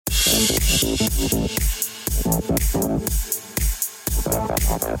Hello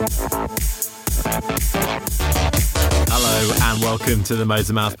and welcome to the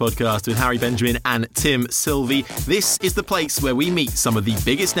Motormouth podcast with Harry Benjamin and Tim Sylvie. This is the place where we meet some of the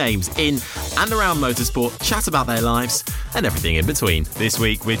biggest names in and around motorsport, chat about their lives and everything in between. This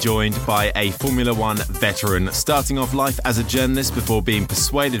week we're joined by a Formula One veteran, starting off life as a journalist before being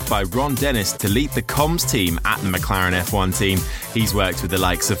persuaded by Ron Dennis to lead the comms team at the McLaren F1 team. He's worked with the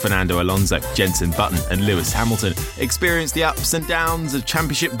likes of Fernando Alonso, Jenson Button and Lewis Hamilton, experienced the ups and downs of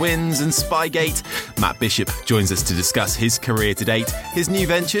championship wins and Spygate. Matt Bishop joins us to discuss his career to date, his new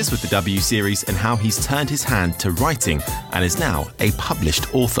ventures with the W Series and how he's turned his hand to writing and is now a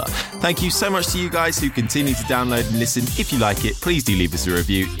published author. Thank you so much to you guys who continue to download and listen. If you like it, please do leave us a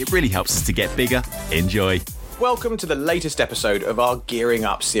review. It really helps us to get bigger. Enjoy. Welcome to the latest episode of our Gearing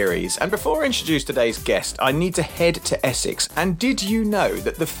Up series. And before I introduce today's guest, I need to head to Essex. And did you know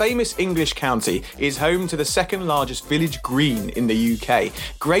that the famous English county is home to the second largest village green in the UK?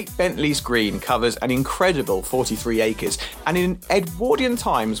 Great Bentley's Green covers an incredible 43 acres and in Edwardian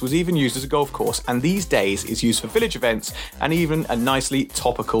times was even used as a golf course, and these days is used for village events and even a nicely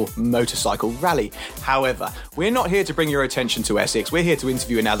topical motorcycle rally. However, we're not here to bring your attention to Essex. We're here to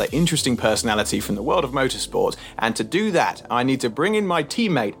interview another interesting personality from the world of motorsport. And to do that, I need to bring in my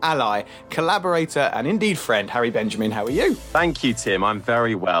teammate, ally, collaborator, and indeed friend, Harry Benjamin. How are you? Thank you, Tim. I'm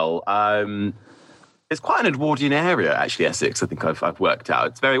very well. It's quite an Edwardian area, actually, Essex. I think I've worked out.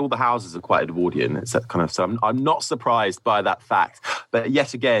 It's all the houses are quite Edwardian. It's that kind of. So I'm not surprised by that fact. But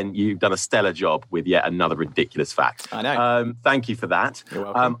yet again, you've done a stellar job with yet another ridiculous fact. I know. Thank you for that. You're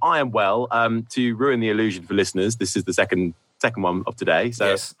welcome. I am well. To ruin the illusion for listeners, this is the second one of today. So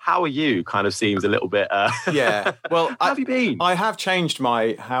yes. How are you? Kind of seems a little bit. Yeah. Well, how have you been? I have changed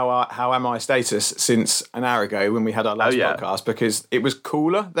my how am I status since an hour ago when we had our last podcast, because it was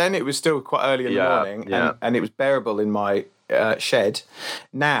cooler then. It was still quite early in the morning, and it was bearable in my shed.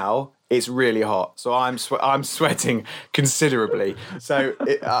 Now it's really hot, so I'm sweating considerably. So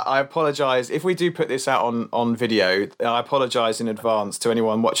I apologise if we do put this out on video. I apologise in advance to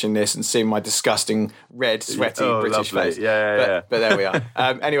anyone watching this and seeing my disgusting red, sweaty British face. But there we are.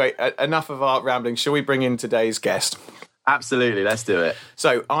 Anyway, enough of our rambling. Shall we bring in today's guest? Absolutely, let's do it.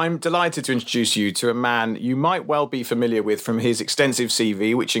 So I'm delighted to introduce you to a man you might well be familiar with from his extensive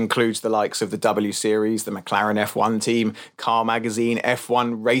CV, which includes the likes of the W Series, the McLaren F1 team, Car Magazine,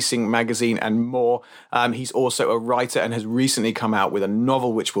 F1 Racing Magazine, and more. He's also a writer and has recently come out with a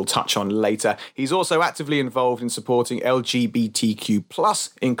novel, which we'll touch on later. He's also actively involved in supporting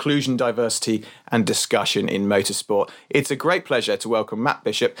LGBTQ+ inclusion, diversity, and discussion in motorsport. It's a great pleasure to welcome Matt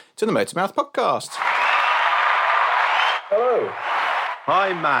Bishop to the Motormouth podcast. Hello.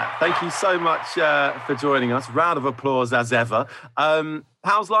 Hi, Matt. Thank you so much for joining us. Round of applause as ever.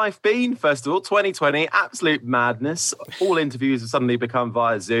 How's life been, first of all? 2020, absolute madness. All interviews have suddenly become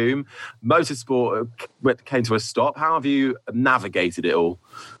via Zoom. Motorsport came to a stop. How have you navigated it all?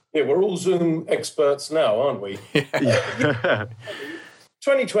 Yeah, we're all Zoom experts now, aren't we? Yeah.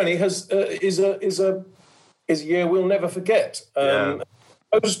 2020 is a year we'll never forget.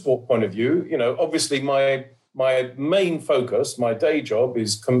 Motorsport point of view, obviously my main focus, my day job,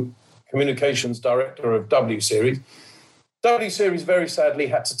 is communications director of W Series. W Series very sadly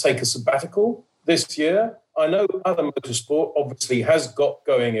had to take a sabbatical this year. I know other motorsport obviously has got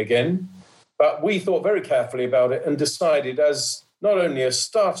going again, but we thought very carefully about it and decided, as not only a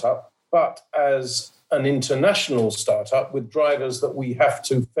startup, but as an international startup with drivers that we have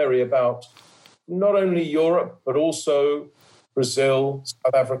to ferry about not only Europe, but also Brazil,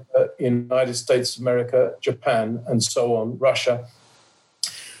 South Africa, United States of America, Japan, and so on, Russia.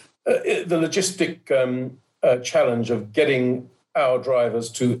 The logistic challenge of getting our drivers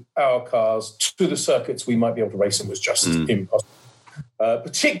to our cars, to the circuits we might be able to race in, was just impossible.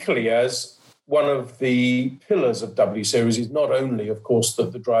 Particularly as one of the pillars of W Series is not only, of course,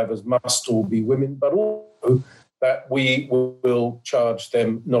 that the drivers must all be women, but also that we will charge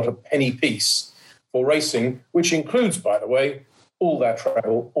them not a penny piece for racing, which includes, by the way, all their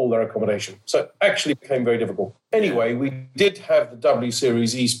travel, all their accommodation. So it actually became very difficult. Anyway, we did have the W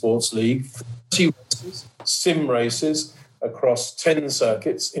Series Esports League, 30 races, sim races across 10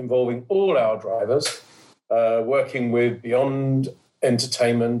 circuits involving all our drivers, working with Beyond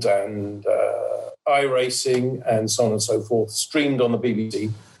Entertainment and iRacing and so on and so forth, streamed on the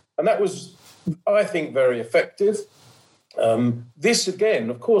BBC. And that was, I think, very effective. This, again,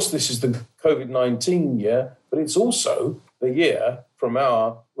 of course, this is the COVID-19 year, but it's also the year, from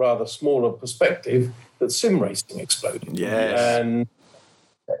our rather smaller perspective, that sim racing exploded. Yes. And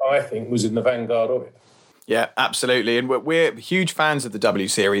I think was in the vanguard of it. Yeah, absolutely, and we're huge fans of the W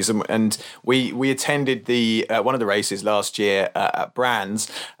Series, and we attended the one of the races last year at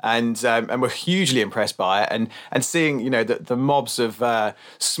Brands, and we're hugely impressed by it, and seeing the mobs of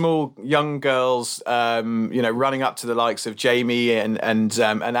small young girls running up to the likes of Jamie and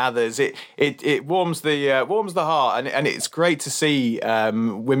others, it warms the heart, and it's great to see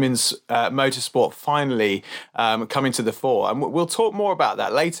women's motorsport finally coming to the fore, and we'll talk more about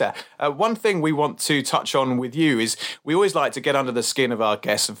that later. One thing we want to touch on with you is we always like to get under the skin of our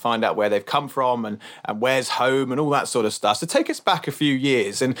guests and find out where they've come from and where's home and all that sort of stuff. So take us back a few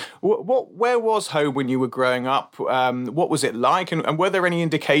years, and where was home when you were growing up? What was it like, and were there any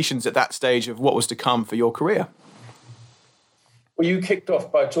indications at that stage of what was to come for your career? Well, you kicked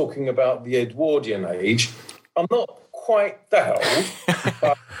off by talking about the Edwardian age. I'm not quite that old,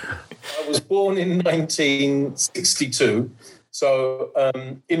 but I was born in 1962, so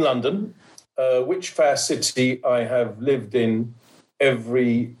in London, which fair city I have lived in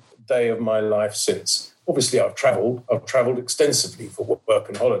every day of my life since. Obviously, I've travelled extensively for work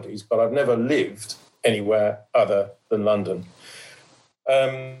and holidays, but I've never lived anywhere other than London.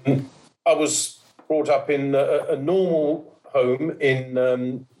 I was brought up in a normal home in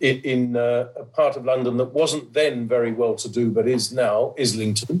a part of London that wasn't then very well to do, but is now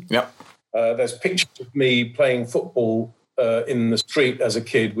Islington. Yep. There's pictures of me playing football in the street as a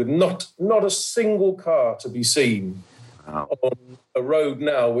kid with not a single car to be seen. Wow. On a road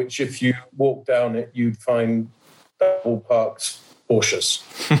now, which if you walk down it, you'd find double parked Porsches.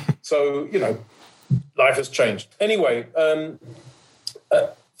 So, life has changed. Anyway,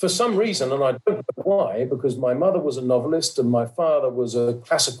 for some reason, and I don't know why, because my mother was a novelist and my father was a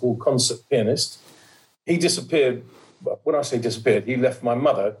classical concert pianist, he disappeared. When I say disappeared, he left my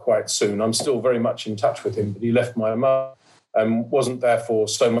mother quite soon. I'm still very much in touch with him, but he left my mother and wasn't therefore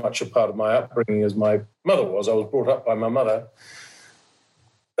so much a part of my upbringing as my mother was. I was brought up by my mother.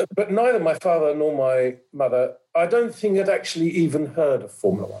 But neither my father nor my mother, I don't think, had actually even heard of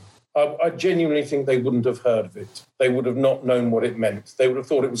Formula One. I genuinely think they wouldn't have heard of it. They would have not known what it meant. They would have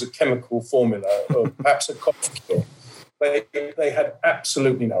thought it was a chemical formula or perhaps a coffee cure. They had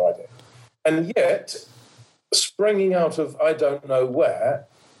absolutely no idea. And yet, springing out of I don't know where,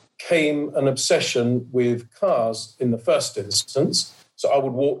 came an obsession with cars in the first instance. So I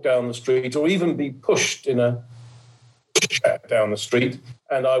would walk down the street or even be pushed in a pushchair down the street,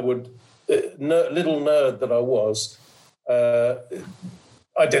 and I would, little nerd that I was,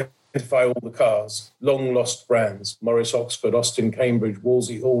 identify all the cars, long-lost brands, Morris Oxford, Austin Cambridge,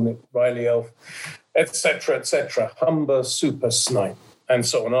 Wolsey Hornet, Riley Elf, etc., Humber, Super Snipe, and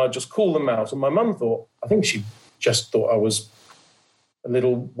so on. I'd just call them out. And my mum thought, I think she just thought I was a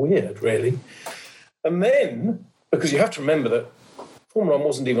little weird, really. And then, because you have to remember that Formula One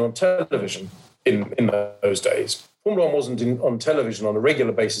wasn't even on television in those days. Formula One wasn't on television on a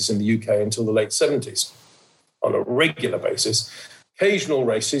regular basis in the UK until the late 70s, on a regular basis. Occasional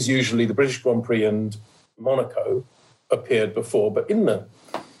races, usually the British Grand Prix and Monaco, appeared before, but in the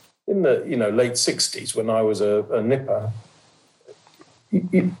late 60s, when I was a nipper,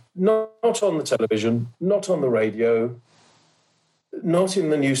 not on the television, not on the radio, not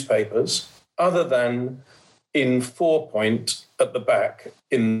in the newspapers, other than in 4-point at the back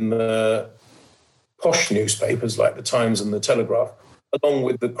in the posh newspapers like the Times and the Telegraph, along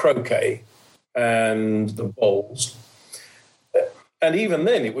with the Croquet and the Bowls. And even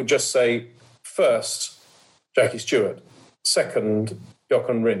then, it would just say, first, Jackie Stewart, second,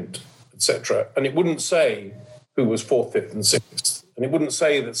 Jochen Rindt, etc. And it wouldn't say who was fourth, fifth, and sixth. And it wouldn't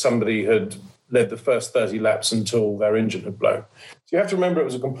say that somebody had led the first 30 laps until their engine had blown. So you have to remember it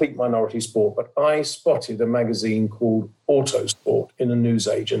was a complete minority sport, but I spotted a magazine called Autosport in a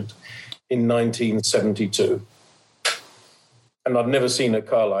newsagent in 1972. And I'd never seen a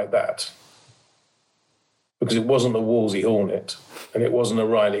car like that, because it wasn't a Wolsey Hornet and it wasn't a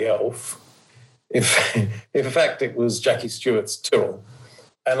Riley Elf. In fact, it was Jackie Stewart's Tyrrell.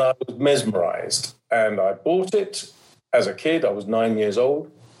 And I was mesmerised. And I bought it as a kid. I was 9 years old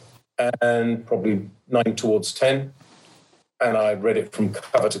and probably 9 towards 10. And I read it from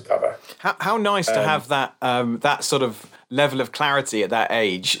cover to cover. How nice to have that sort of level of clarity at that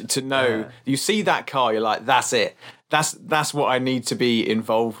age, to know you see that car, you're like, that's it. That's what I need to be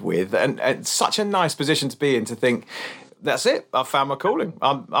involved with. And it's such a nice position to be in, to think, that's it. I've found my calling.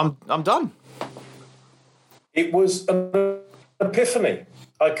 I'm done. It was an epiphany.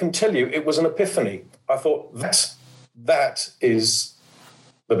 I can tell you, it was an epiphany. I thought, that is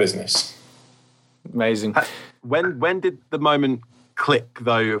the business. Amazing. When did the moment click,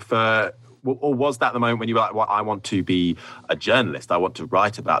 though, for or was that the moment when you were like, well, I want to be a journalist, I want to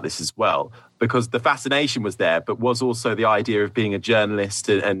write about this as well? Because the fascination was there, but was also the idea of being a journalist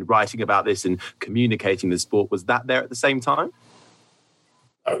and writing about this and communicating the sport, was that there at the same time?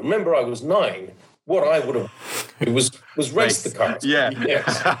 I remember I was 9. What I would have done was race the cars. Yeah.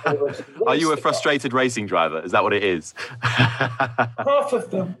 Yes. Are you a frustrated racing driver? Is that what it is? Half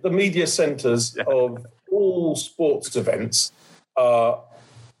of the media centres of all sports events are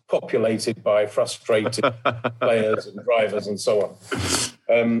populated by frustrated players and drivers and so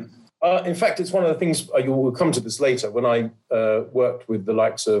on. In fact, it's one of the things, you will come to this later, when I worked with the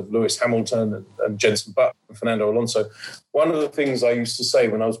likes of Lewis Hamilton and Jenson Button and Fernando Alonso, one of the things I used to say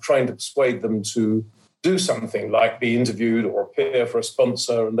when I was trying to persuade them to do something like be interviewed or appear for a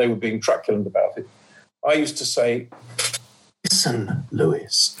sponsor and they were being truculent about it, I used to say, listen,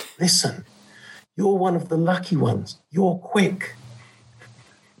 Lewis, listen, you're one of the lucky ones. You're quick.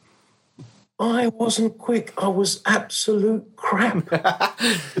 I wasn't quick. I was absolute crap.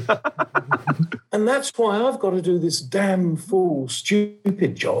 And that's why I've got to do this damn fool,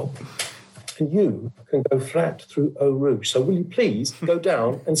 stupid job. And you can go flat through Eau Rouge. So will you please go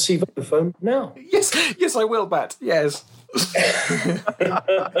down and see Vodafone now? Yes, I will, Bat. Yes.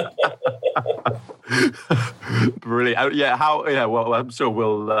 Brilliant. Well, I'm sure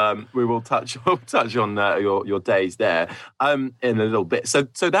we will touch on your days there in a little bit. So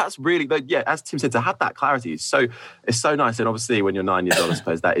that's really, as Tim said, to have that clarity it's so nice. And obviously when you're 9 years old, I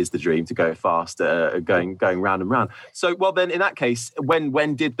suppose that is the dream, to go fast, going round and round. So well then in that case,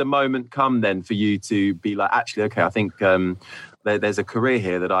 when did the moment come then for you to be like, actually, okay, I think there's a career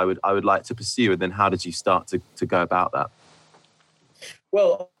here that I would like to pursue, and then how did you start to go about that?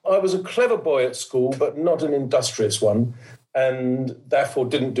 Well, I was a clever boy at school, but not an industrious one, and therefore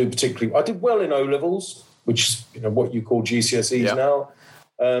didn't do particularly. I did well in O-levels, which is what you call GCSEs now,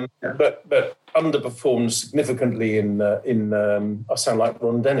 but underperformed significantly in. I sound like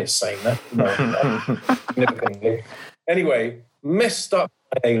Ron Dennis saying that. No, significantly. Anyway, messed up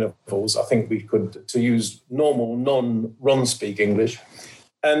my A-levels. I think we could, to use normal non-Ron speak English,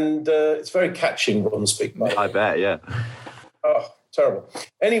 and it's very catching Ron speak. I bet, yeah. Oh. Terrible.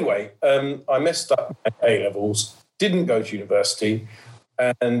 Anyway, I messed up my A-levels, didn't go to university,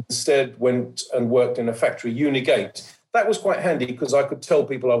 and instead went and worked in a factory, Unigate. That was quite handy because I could tell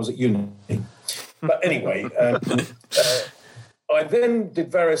people I was at uni. But anyway, I then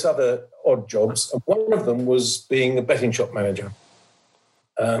did various other odd jobs, and one of them was being a betting shop manager.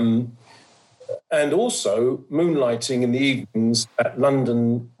 And also moonlighting in the evenings at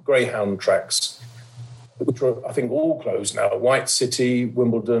London Greyhound tracks, which are, I think, all closed now. White City,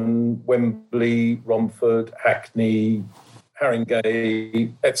 Wimbledon, Wembley, Romford, Hackney,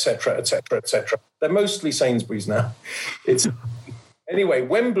 Haringey, etc., etc., etc. They're mostly Sainsbury's now. Anyway,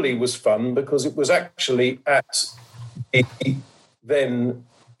 Wembley was fun because it was actually at the then,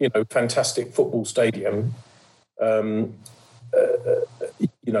 fantastic football stadium. All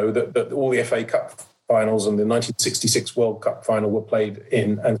the FA Cup finals and the 1966 World Cup final were played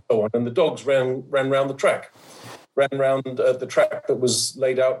in, and so on. And the dogs ran round the track, the track that was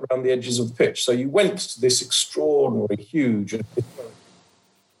laid out around the edges of the pitch. So you went to this extraordinary, huge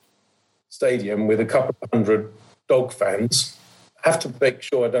stadium with a couple of hundred dog fans. I have to make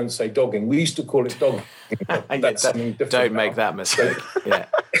sure I don't say dogging. We used to call it dogging. That's something different. Don't make that mistake. Yeah.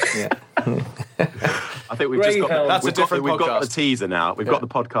 I think we've Greyhound. just got we've got the teaser now. We've got the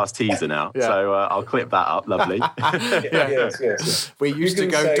podcast teaser now. Yeah. So I'll clip that up. Lovely. Yes. We used to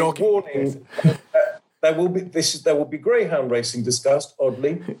go dogging. Warning, there will be greyhound racing discussed,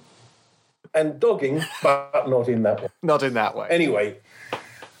 oddly, and dogging, but not in that way. Not in that way.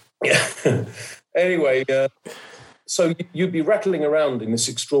 Anyway, so you'd be rattling around in this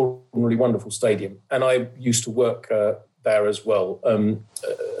extraordinarily wonderful stadium, and I used to work there as well.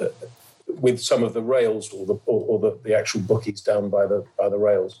 With some of the rails or the actual bookies down by the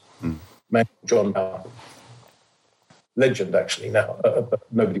rails. Man, John Bauer. Legend, actually, now. But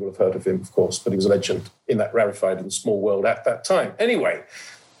nobody will have heard of him, of course, but he was a legend in that rarefied and small world at that time. Anyway,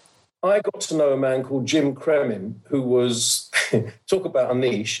 I got to know a man called Jim Kremin, who was, talk about a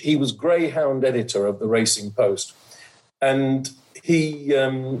niche, he was greyhound editor of the Racing Post. And he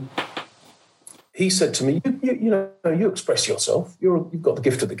said to me, you express yourself. You've got the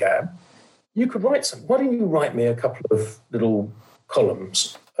gift of the gab. You could write something. Why don't you write me a couple of little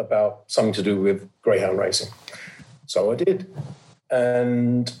columns about something to do with greyhound racing? So I did.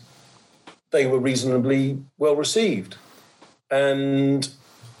 And they were reasonably well received. And,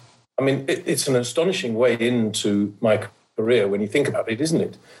 I mean, it's an astonishing way into my career when you think about it, isn't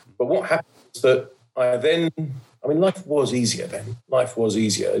it? But what happened is that I then I mean, life was easier then. Life was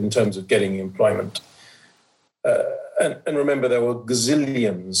easier in terms of getting employment. And remember, there were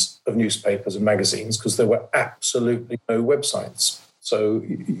gazillions of newspapers and magazines because there were absolutely no websites. So,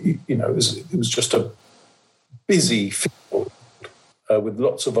 it was just a busy field with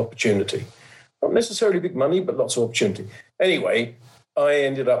lots of opportunity. Not necessarily big money, but lots of opportunity. Anyway, I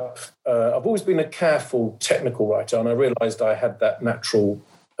ended up, I've always been a careful technical writer, and I realized I had that natural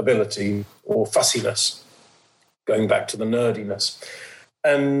ability or fussiness, going back to the nerdiness.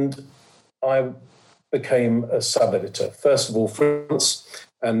 And I became a sub-editor, first of all freelance,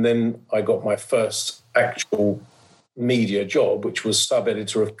 and then I got my first actual media job, which was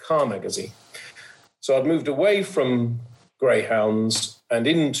sub-editor of Car Magazine. So I'd moved away from greyhounds and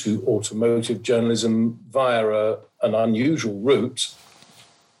into automotive journalism via an unusual route.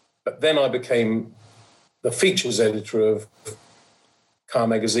 But then I became the features editor of Car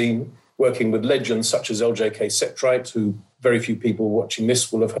Magazine, working with legends such as LJK Setright, who very few people watching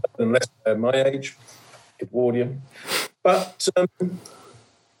this will have heard unless they're my age, Edwardian. But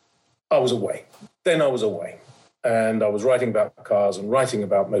I was away. Then I was away. And I was writing about cars and writing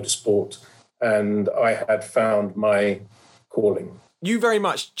about motorsport, and I had found my calling. You very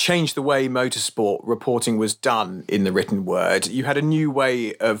much changed the way motorsport reporting was done in the written word. You had a new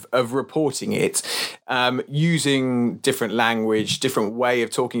way of reporting it, using different language, different way of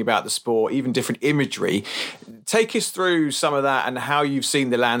talking about the sport, even different imagery. Take us through some of that and how you've seen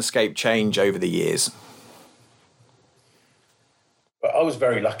the landscape change over the years. I was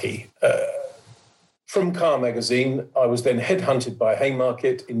very lucky. From Car Magazine, I was then headhunted by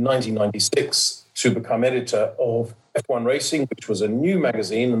Haymarket in 1996 to become editor of F1 Racing, which was a new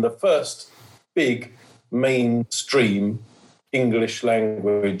magazine and the first big mainstream English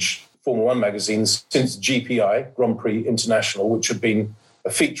language Formula One magazine since GPI, Grand Prix International, which had been a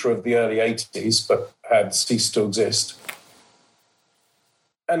feature of the early 80s but had ceased to exist.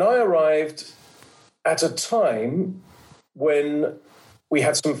 And I arrived at a time when we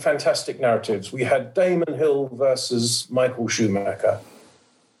had some fantastic narratives. We had Damon Hill versus Michael Schumacher.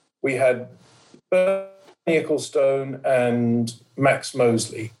 We had Bernie Ecclestone and Max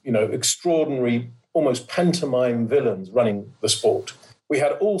Mosley, extraordinary, almost pantomime villains running the sport. We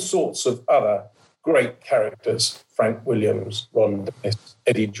had all sorts of other great characters, Frank Williams, Ron Dennis,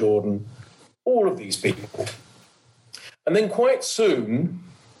 Eddie Jordan, all of these people. And then quite soon,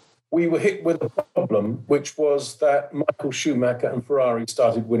 we were hit with a problem, which was that Michael Schumacher and Ferrari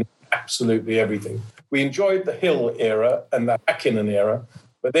started winning absolutely everything. We enjoyed the Hill era and the Hakkinen era,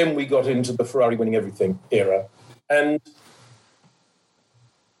 but then we got into the Ferrari winning everything era. And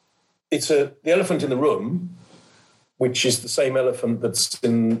it's the elephant in the room, which is the same elephant that's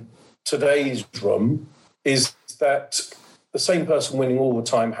in today's room, is that the same person winning all the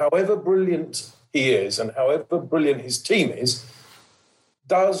time, however brilliant he is and however brilliant his team is,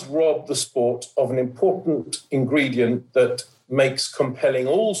 does rob the sport of an important ingredient that makes compelling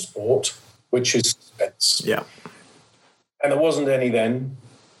all sport, which is suspense. Yeah. And there wasn't any then,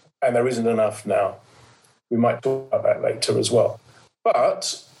 and there isn't enough now. We might talk about that later as well.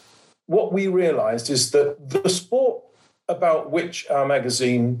 But what we realized is that the sport about which our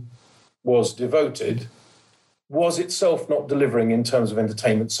magazine was devoted was itself not delivering in terms of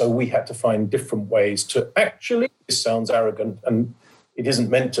entertainment, so we had to find different ways to actually, this sounds arrogant and it isn't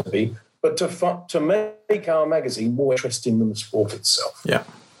meant to be, but to make our magazine more interesting than the sport itself. Yeah.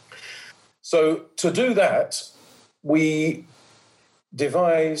 So to do that, we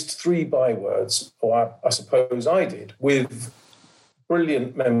devised 3 bywords, or I suppose I did, with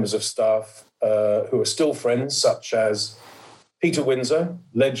brilliant members of staff who are still friends, such as Peter Windsor,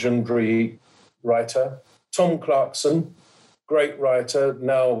 legendary writer, Tom Clarkson, great writer,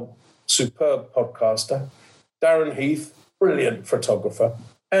 now superb podcaster, Darren Heath, brilliant photographer,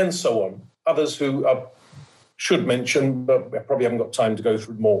 and so on. Others who I should mention, but I probably haven't got time to go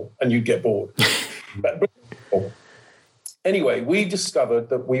through more, and you'd get bored. But anyway, we discovered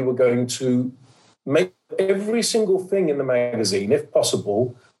that we were going to make every single thing in the magazine, if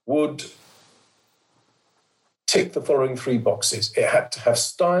possible, would tick the following 3 boxes. It had to have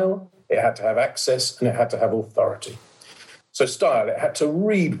style, it had to have access, and it had to have authority. So style, it had to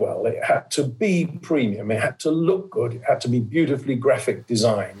read well, it had to be premium, it had to look good, it had to be beautifully graphic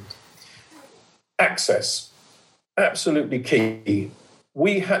designed. Access, absolutely key.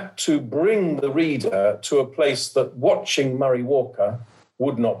 We had to bring the reader to a place that watching Murray Walker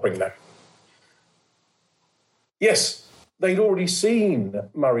would not bring them. Yes, they'd already seen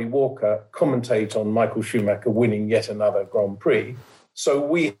Murray Walker commentate on Michael Schumacher winning yet another Grand Prix, so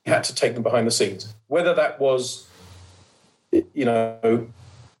we had to take them behind the scenes. Whether that was,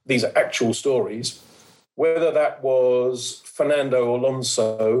 these are actual stories, whether that was Fernando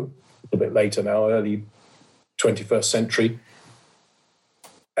Alonso, a bit later now, early 21st century,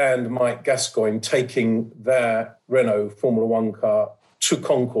 and Mike Gascoigne taking their Renault Formula One car to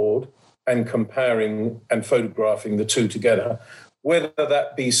Concord and comparing and photographing the two together, whether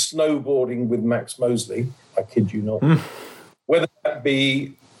that be snowboarding with Max Mosley, I kid you not, whether that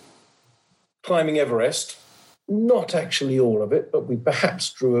be climbing Everest, not actually all of it, but we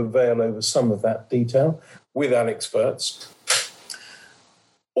perhaps drew a veil over some of that detail with Alex Wurz.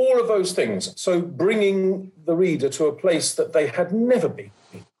 All of those things. So bringing the reader to a place that they had never been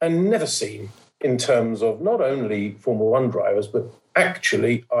and never seen in terms of not only Formula One drivers, but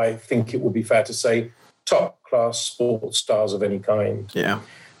actually, I think it would be fair to say, top-class sports stars of any kind. Yeah.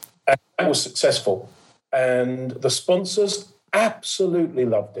 And that was successful. And the sponsors absolutely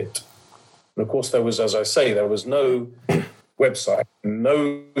loved it. And of course, there was, as I say, there was no website,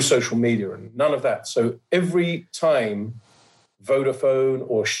 no social media, and none of that. So every time Vodafone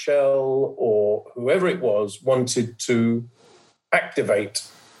or Shell or whoever it was wanted to activate,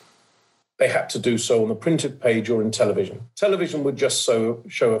 they had to do so on a printed page or in television. Television would just show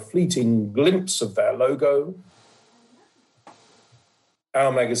a fleeting glimpse of their logo.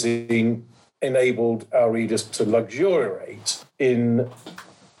 Our magazine enabled our readers to luxuriate in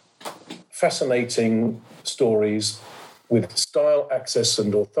fascinating stories with style, access,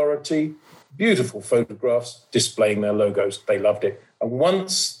 and authority, beautiful photographs displaying their logos. They loved it. And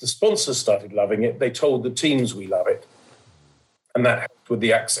once the sponsors started loving it, they told the teams we love it. And that helped with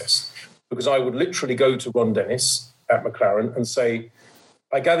the access. Because I would literally go to Ron Dennis at McLaren and say,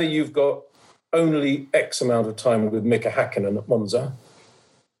 I gather you've got only X amount of time with Mika Hakkinen at Monza.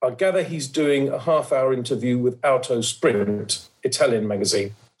 I gather he's doing a half-hour interview with Auto Sprint, Italian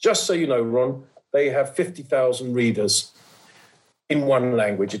magazine. Just so you know, Ron, they have 50,000 readers in one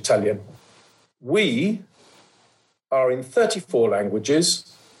language, Italian. We are in 34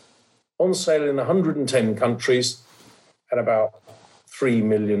 languages, on sale in 110 countries, and about 3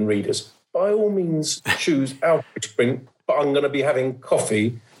 million readers. By all means, choose Auto Sprint, but I'm going to be having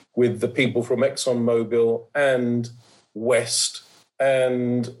coffee with the people from ExxonMobil and West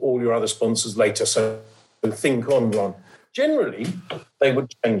and all your other sponsors later. So think on, Ron. Generally, they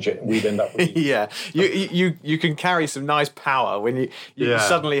would change it and we'd end up with Yeah, you can carry some nice power when you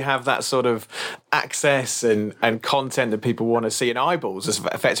suddenly have that sort of access and content that people want to see in eyeballs, is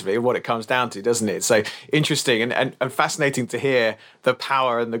effectively what it comes down to, doesn't it? So interesting and fascinating to hear the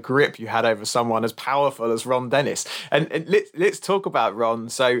power and the grip you had over someone as powerful as Ron Dennis. And let's talk about Ron.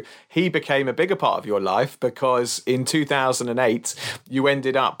 So he became a bigger part of your life because in 2008, you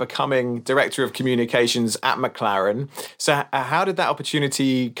ended up becoming Director of Communications at McLaren. So how did that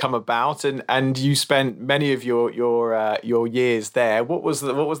opportunity come about? And you spent many of your years there. What was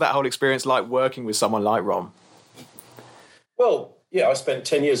that whole experience like working with someone like Ron? Well, yeah, I spent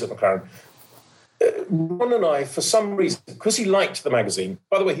 10 years at McLaren. Ron and I, for some reason, because he liked the magazine,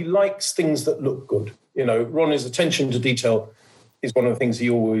 by the way, he likes things that look good. You know, Ron's attention to detail is one of the things he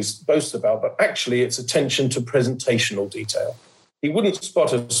always boasts about, but actually it's attention to presentational detail. He wouldn't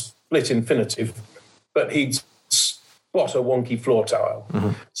spot a split infinitive, but he'd spot a wonky floor tile.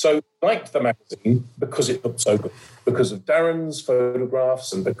 Mm-hmm. So he liked the magazine because it looked so good, because of Darren's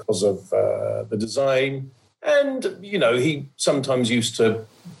photographs and because of the design. And, you know, he sometimes used to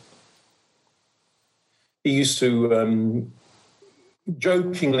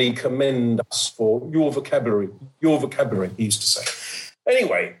jokingly commend us for your vocabulary, he used to say.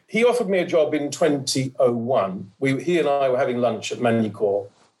 Anyway, he offered me a job in 2001. He and I were having lunch at Magny-Cours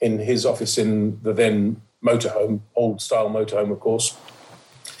in his office in the then motorhome, old-style motorhome, of course.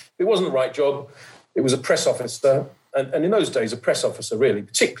 It wasn't the right job. It was a press officer. And in those days, a press officer really,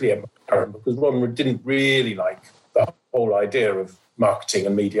 particularly at McLaren, because Ron didn't really like the whole idea of marketing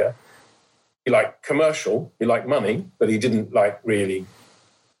and media. He liked commercial, he liked money, but he didn't really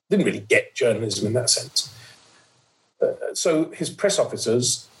get journalism in that sense. So his press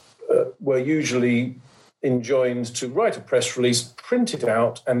officers were usually enjoined to write a press release, print it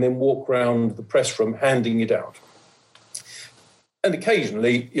out, and then walk around the press room handing it out. And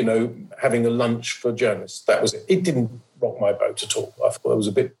occasionally, you know, having a lunch for journalists. That was it. It didn't rock my boat at all. I thought it was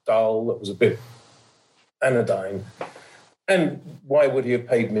a bit dull, it was a bit anodyne. And why would he have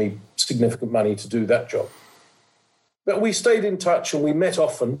paid me significant money to do that job? But we stayed in touch and we met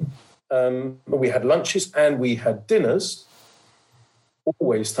often. We had lunches and we had dinners,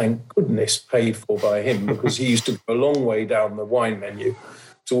 always, thank goodness, paid for by him, because he used to go a long way down the wine menu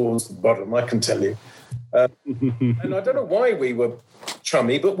towards the bottom, I can tell you. And I don't know why we were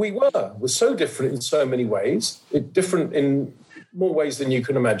chummy, but we were. We're so different in so many ways, different in more ways than you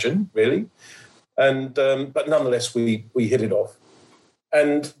can imagine, really. And but nonetheless, we hit it off.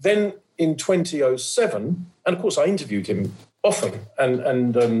 And then in 2007, and of course I interviewed him often,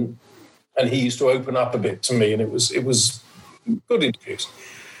 and he used to open up a bit to me, and it was good interviews.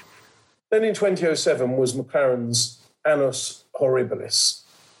 Then in 2007 was McLaren's Annus Horribilis,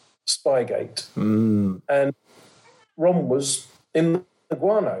 Spygate. And Ron was in the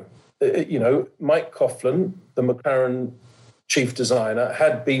guano. Mike Coughlin, the McLaren chief designer,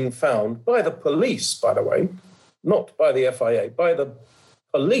 had been found by the police, by the way, not by the FIA, by the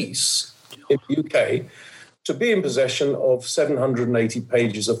police in the UK, to be in possession of 780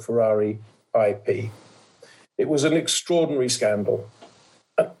 pages of Ferrari IP. It was an extraordinary scandal,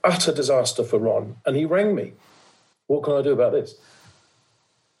 an utter disaster for Ron. And he rang me. What can I do about this?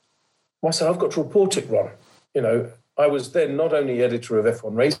 I said, I've got to report it, Ron. I was then not only editor of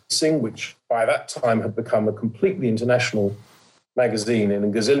F1 Racing, which by that time had become a completely international magazine in a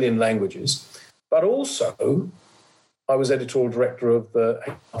gazillion languages, but also I was editorial director of the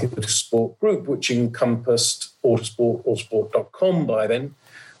Sport Group, which encompassed Autosport, Autosport.com by then,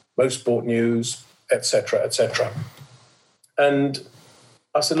 Motorsport News, etc., etc. And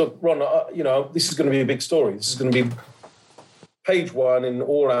I said, look, Ron, this is going to be a big story. This is going to be page one in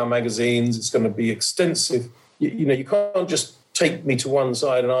all our magazines. It's going to be extensive. You can't just take me to one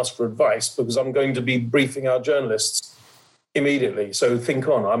side and ask for advice, because I'm going to be briefing our journalists immediately. So think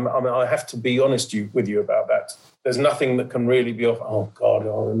on. I have to be honest with you about that. There's nothing that can really be off. Oh God,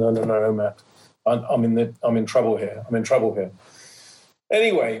 no, Matt. I'm in trouble here. I'm in trouble here.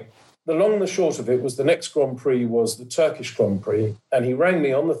 Anyway, the long and the short of it was the next Grand Prix was the Turkish Grand Prix, and he rang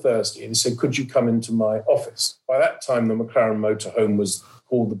me on the Thursday and he said, could you come into my office? By that time, the McLaren motorhome was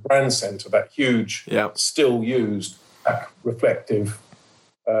called the Brand Centre, that huge, still used, reflective,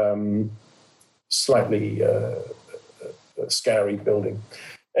 slightly scary building.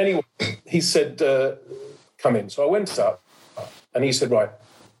 Anyway, he said, come in. So I went up and he said, right,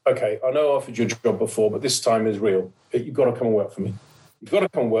 okay, I know I offered you a job before, but this time is real. You've got to come and work for me. You've got to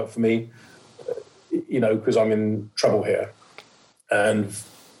come and work for me, because I'm in trouble here. And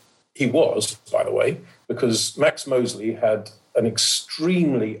he was, by the way, because Max Mosley had an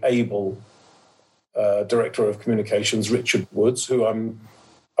extremely able director of communications, Richard Woods, who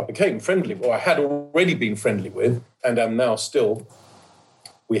I became friendly with, or I had already been friendly with, and am now still.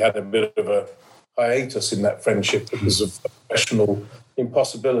 We had a bit of a hiatus in that friendship because of the professional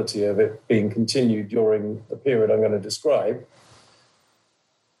impossibility of it being continued during the period I'm going to describe.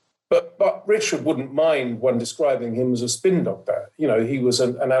 But Richard wouldn't mind one describing him as a spin doctor. He was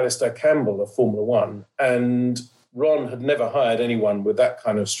an Alistair Campbell of Formula One, and Ron had never hired anyone with that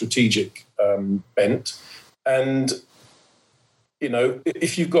kind of strategic bent. And,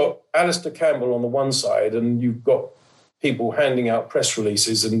 if you've got Alistair Campbell on the one side and you've got people handing out press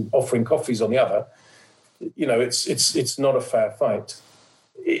releases and offering coffees on the other, it's not a fair fight.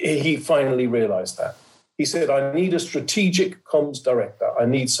 He finally realised that. He said, I need a strategic comms director. I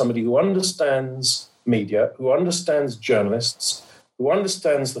need somebody who understands media, who understands journalists, who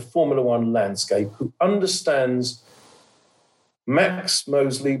understands the Formula One landscape, who understands Max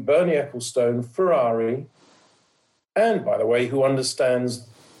Mosley, Bernie Ecclestone, Ferrari, and, by the way, who understands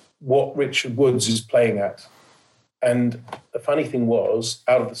what Richard Woods is playing at. And the funny thing was,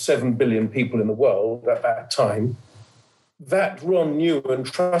 out of the 7 billion people in the world at that time, that Ron knew and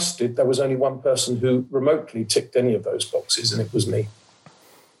trusted, there was only one person who remotely ticked any of those boxes, and it was me.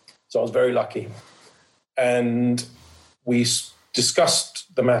 So I was very lucky. And we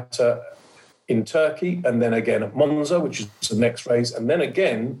discussed the matter in Turkey, and then again at Monza, which was the next race, and then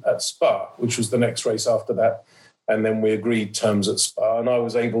again at Spa, which was the next race after that. And then we agreed terms at Spa, and I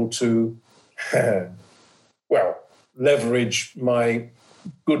was able to, leverage my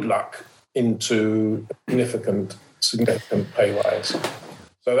good luck into significant pay rise.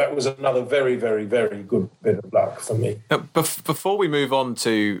 So that was another very, very, very good bit of luck for me. Before we move on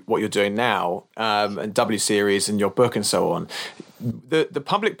to what you're doing now, and W Series and your book and so on, the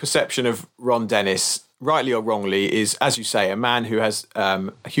public perception of Ron Dennis, rightly or wrongly, is, as you say, a man who has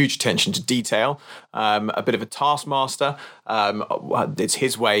a huge attention to detail, a bit of a taskmaster. It's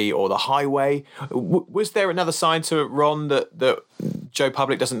his way or the highway. Was there another side to Ron that Joe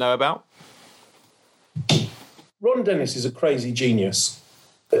Public doesn't know about? Ron Dennis is a crazy genius,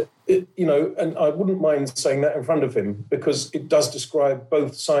 and I wouldn't mind saying that in front of him because it does describe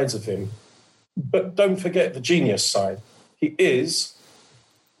both sides of him. But don't forget the genius side. He is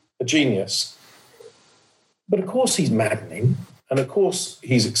a genius. But of course he's maddening, and of course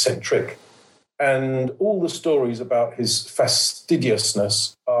he's eccentric, and all the stories about his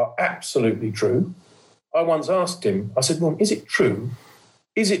fastidiousness are absolutely true. I once asked him, I said, well, is it true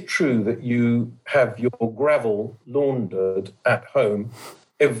is it true that you have your gravel laundered at home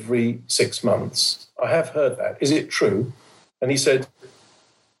every 6 months? I have heard that. Is it true? And he said,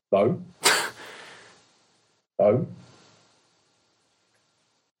 no. No.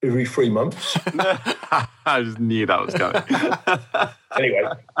 Every 3 months. I just knew that was coming. Anyway,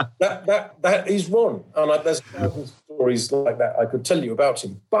 that is Ron. And there's thousands of stories like that I could tell you about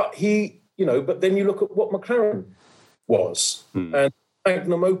him. But but then you look at what McLaren was. And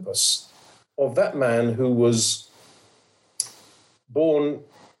magnum opus of that man who was born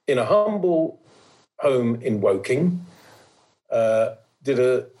in a humble home in Woking, did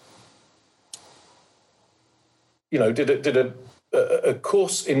a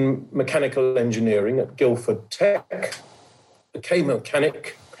course in mechanical engineering at Guildford Tech, became a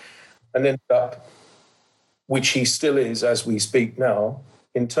mechanic, and ended up, which he still is as we speak now,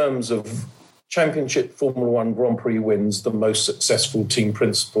 in terms of Championship Formula One Grand Prix wins, the most successful team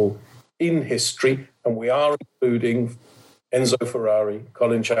principal in history. And we are including Enzo Ferrari,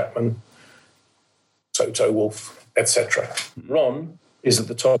 Colin Chapman, Toto Wolff, etc. Ron is at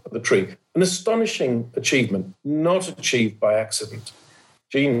the top of the tree. An astonishing achievement, not achieved by accident.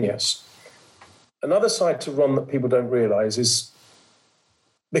 Genius. Another side to Ron that people don't realise is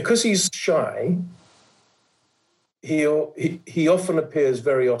because he's shy, he often appears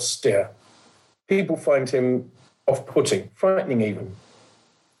very austere. People find him off-putting, frightening even.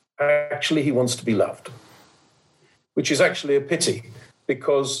 Actually, he wants to be loved, which is actually a pity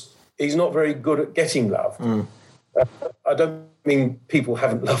because he's not very good at getting loved. I don't mean people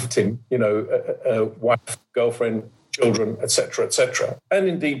haven't loved him, a wife, girlfriend, children, etc., etc. And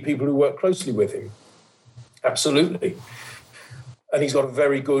indeed, people who work closely with him. Absolutely. And he's got a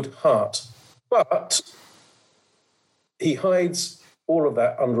very good heart. But he hides all of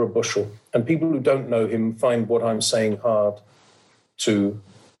that under a bushel. And people who don't know him find what I'm saying hard to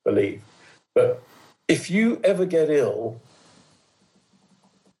believe. But if you ever get ill,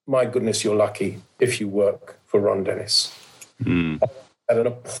 my goodness, you're lucky if you work for Ron Dennis. Had an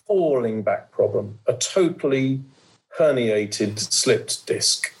appalling back problem, a totally herniated, slipped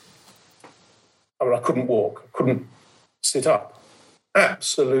disc. I mean, I couldn't walk, couldn't sit up.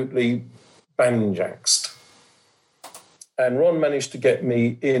 Absolutely banjaxed. And Ron managed to get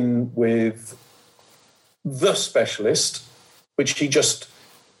me in with the specialist, which he just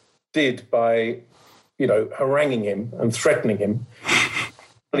did by, haranguing him and threatening him.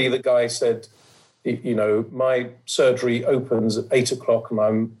 The guy said, my surgery opens at 8:00 and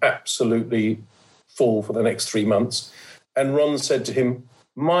I'm absolutely full for the next 3 months. And Ron said to him,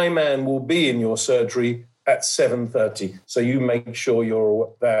 my man will be in your surgery at 7:30. So you make sure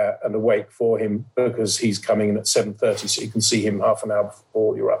you're there and awake for him because he's coming in at 7:30 so you can see him half an hour before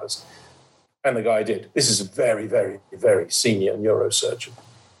all your others. And the guy did. This is a very, very, very senior neurosurgeon.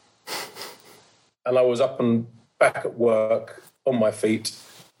 And I was up and back at work on my feet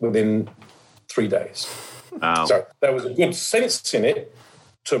within 3 days. Wow. So there was a good sense in it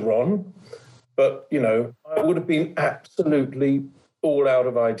to Ron, but, I would have been absolutely all out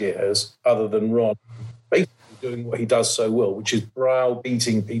of ideas other than Ron basically doing what he does so well, which is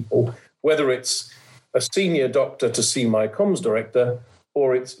browbeating people, whether it's a senior doctor to see my comms director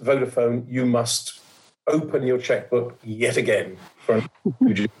or it's Vodafone, you must open your checkbook yet again for an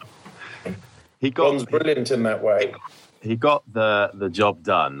Ron's brilliant in that way. He got the job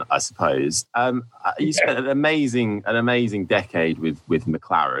done, I suppose. You spent an amazing decade with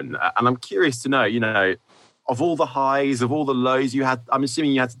McLaren, and I'm curious to know, of all the highs, of all the lows you had, I'm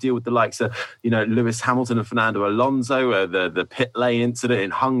assuming you had to deal with the likes of, Lewis Hamilton and Fernando Alonso, the pit lane incident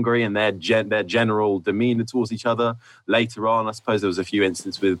in Hungary, and their general demeanour towards each other. Later on, I suppose there was a few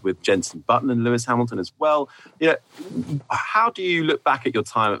incidents with Jenson Button and Lewis Hamilton as well. How do you look back at your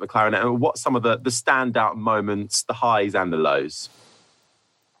time at McLaren, and what some of the standout moments, the highs and the lows?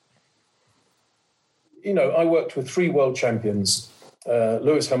 I worked with 3 world champions,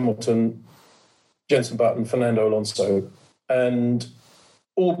 Lewis Hamilton, Jenson Button, Fernando Alonso, and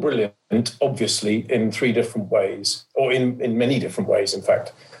all brilliant, obviously, in 3 different ways, or in many different ways, in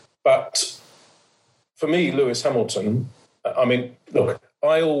fact. But for me, Lewis Hamilton, look,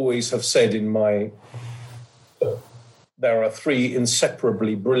 I always have said there are 3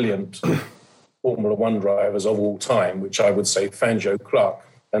 inseparably brilliant Formula One drivers of all time, which I would say Fangio, Clark,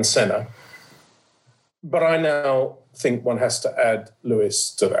 and Senna. But I now think one has to add Lewis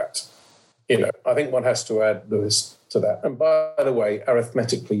to that. I think one has to add Lewis to that. And by the way,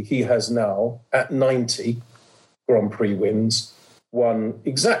 arithmetically, he has now, at 90 Grand Prix wins, won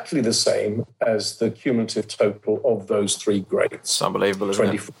exactly the same as the cumulative total of those 3 greats. It's unbelievable, isn't it?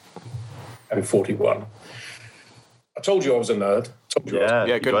 24 and 41. I told you I was a nerd.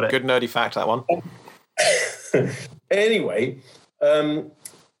 Yeah, good nerdy fact, that one. Anyway,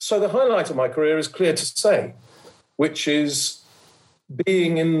 so the highlight of my career is clear to say, which is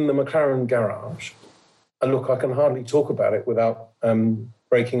being in the McLaren garage. And look, I can hardly talk about it without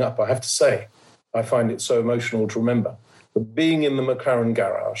breaking up, I have to say. I find it so emotional to remember. But being in the McLaren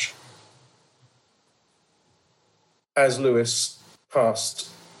garage as Lewis passed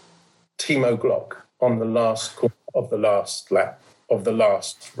Timo Glock on the last corner of the last lap of the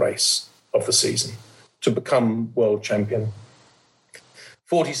last race of the season to become world champion.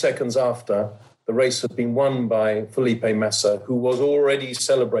 40 seconds after, the race had been won by Felipe Massa, who was already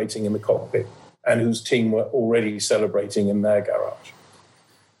celebrating in the cockpit and whose team were already celebrating in their garage.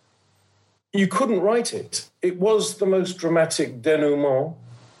 You couldn't write it. It was the most dramatic denouement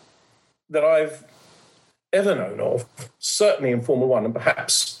that I've ever known of, certainly in Formula One and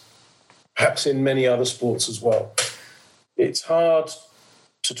perhaps in many other sports as well. It's hard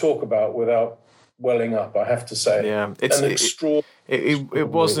to talk about without welling up, I have to say. Yeah, it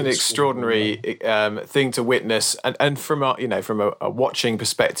was an extraordinary thing to witness, and from a watching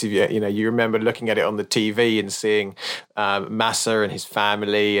perspective, you remember looking at it on the TV and seeing Massa and his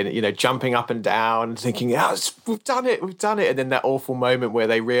family, and jumping up and down, and thinking, we've done it, and then that awful moment where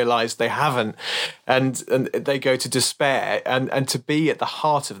they realise they haven't, and they go to despair, and to be at the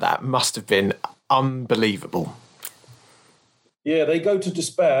heart of that must have been unbelievable. Yeah, they go to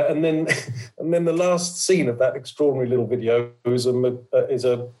despair, and then the last scene of that extraordinary little video is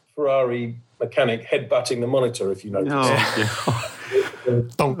a Ferrari mechanic headbutting the monitor, if you notice.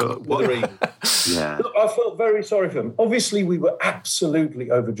 Yeah. Look, I felt very sorry for them. Obviously, we were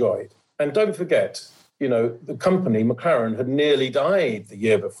absolutely overjoyed. And don't forget, the company, McLaren, had nearly died the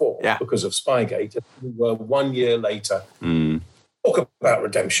year before because of Spygate. We were 1 year later. Talk about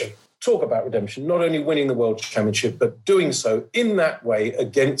redemption. Not only winning the World Championship, but doing so in that way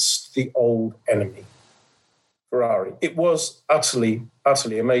against the old enemy, Ferrari. It was utterly,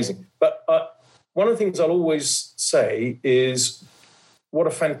 utterly amazing. But one of the things I'll always say is what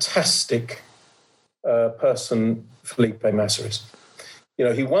a fantastic person Felipe Massa is.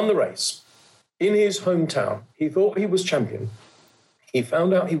 He won the race in his hometown. He thought he was champion. He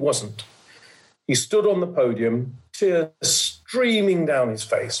found out he wasn't. He stood on the podium, tears streaming down his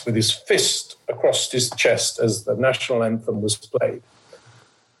face, with his fist across his chest as the national anthem was played.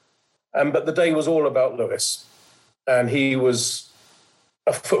 But the day was all about Lewis, and he was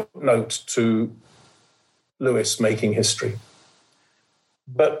a footnote to Lewis making history.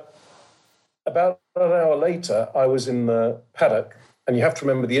 But about an hour later, I was in the paddock, and you have to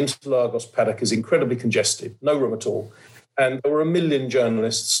remember the Interlagos paddock is incredibly congested, no room at all. And there were a million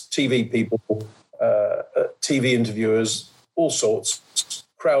journalists, TV people, TV interviewers, all sorts,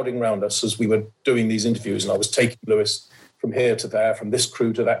 crowding around us as we were doing these interviews. And I was taking Lewis from here to there, from this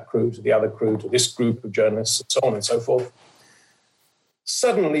crew to that crew, to the other crew, to this group of journalists, and so on and so forth.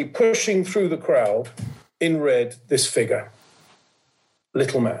 Suddenly, pushing through the crowd, in red, this figure,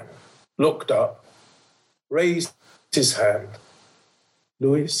 little man, looked up, raised his hand.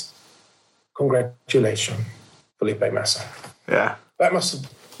 Luis, congratulations, Felipe Massa. Yeah. That must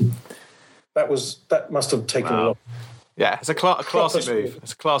have taken a lot. Yeah, it's a classy move.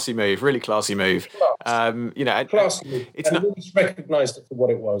 It's a classy move, really classy move. Classy move. It's not recognised it for what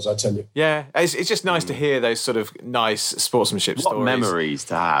it was, I tell you. Yeah, it's just nice to hear those sort of nice sportsmanship stories. What memories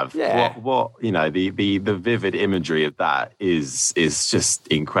to have. Yeah. What the vivid imagery of that is just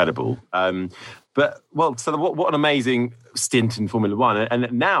incredible. But what an amazing stint in Formula One. And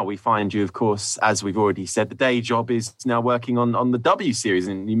now we find you, of course, as we've already said, the day job is now working on the W Series,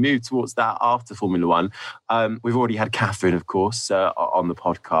 and you move towards that after Formula One. We've already had Catherine, of course, on the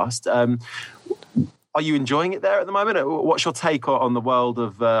podcast. Are you enjoying it there at the moment? What's your take on the world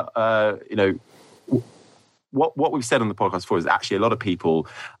of, what we've said on the podcast before is actually a lot of people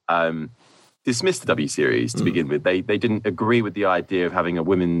dismissed the W Series to begin with. They didn't agree with the idea of having a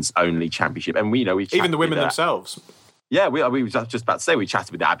women's only championship, and we even the women themselves. Yeah, we were just about to say we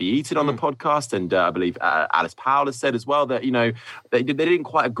chatted with Abby Eaton on the podcast, and I believe Alice Powell has said as well that they didn't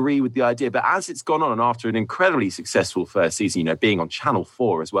quite agree with the idea. But as it's gone on, and after an incredibly successful first season, being on Channel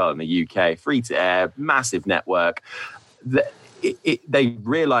 4 as well in the UK, free to air, massive network. They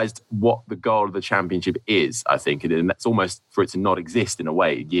realised what the goal of the championship is, I think, and that's almost for it to not exist in a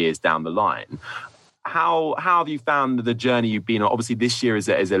way years down the line. How have you found the journey you've been on? Obviously, this year is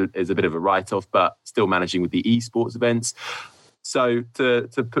a bit of a write-off, but still managing with the esports events. So to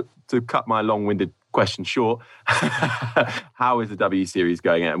cut my long-winded question short, how is the W Series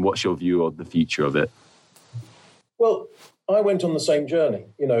going, and what's your view of the future of it? Well, I went on the same journey.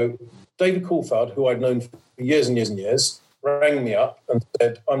 You know, David Coulthard, who I'd known for years and years and years, rang me up and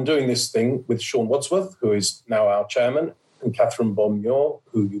said, I'm doing this thing with Sean Wadsworth, who is now our chairman, and Catherine Bonmuir,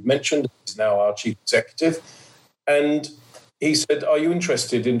 who you mentioned, is now our chief executive. And he said, are you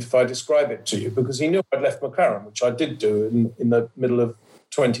interested in if I describe it to you? Because he knew I'd left McLaren, which I did do in the middle of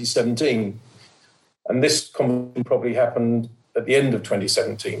 2017. And this conversation probably happened at the end of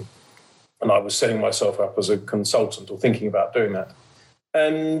 2017. And I was setting myself up as a consultant or thinking about doing that.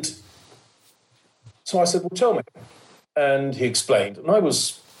 And so I said, well, tell me. And he explained. And I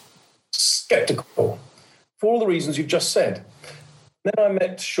was sceptical for all the reasons you've just said. Then I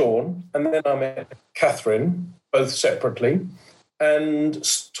met Sean, and then I met Catherine, both separately, and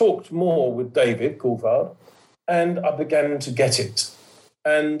talked more with David Coulthard, and I began to get it.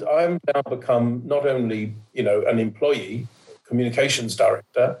 And I'm now become not only, you know, an employee, communications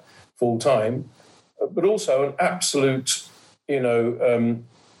director, full-time, but also an absolute, you know,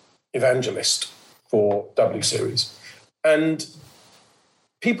 evangelist for W Series. And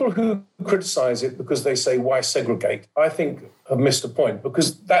people who criticize it because they say, why segregate, I think have missed a point,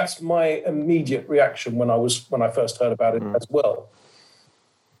 because that's my immediate reaction when I first heard about it as well.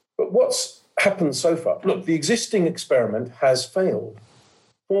 But what's happened so far? Look, the existing experiment has failed.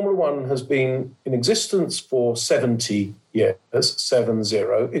 Formula One has been in existence for 70 years, 70.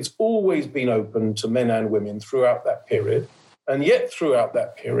 It's always been open to men and women throughout that period. And yet throughout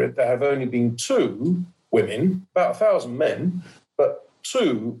that period, there have only been 2 women, about 1,000 men, but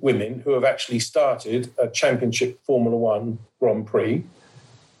 2 women who have actually started a championship Formula One Grand Prix.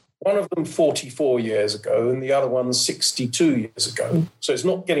 One of them 44 years ago and the other one 62 years ago. So it's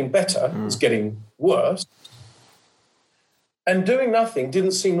not getting better, it's getting worse. And doing nothing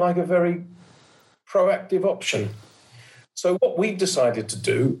didn't seem like a very proactive option. So what we decided to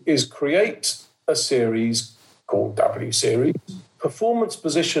do is create a series called W Series, performance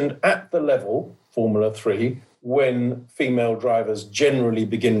positioned at the level, Formula 3, when female drivers generally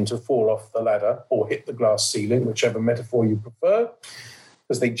begin to fall off the ladder or hit the glass ceiling, whichever metaphor you prefer,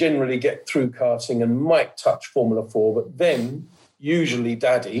 because they generally get through karting and might touch Formula 4, but then usually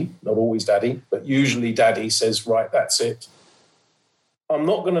daddy, not always daddy, but usually daddy says, right, that's it. I'm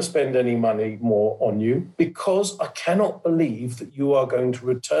not going to spend any money more on you because I cannot believe that you are going to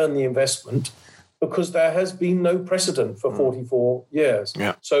return the investment, because there has been no precedent for 44 years.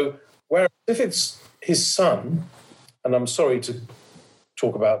 Yeah. So whereas if it's his son, and I'm sorry to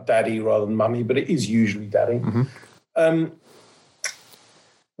talk about daddy rather than mummy, but it is usually daddy.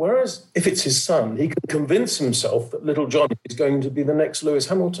 Whereas if it's his son, he can convince himself that little Johnny is going to be the next Lewis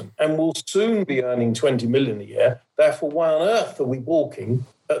Hamilton and will soon be earning 20 million a year. Therefore, why on earth are we balking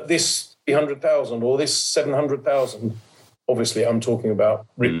at this 300,000 or this 700,000? Obviously, I'm talking about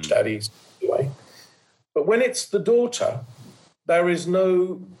rich daddies anyway. But when it's the daughter, there is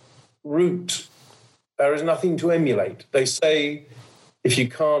no route. There is nothing to emulate. They say, if you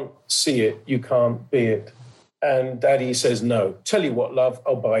can't see it, you can't be it. And daddy says, no, tell you what, love,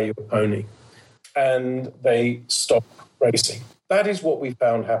 I'll buy you a pony. And they stop racing. That is what we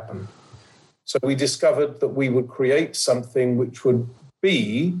found happen. So we discovered that we would create something which would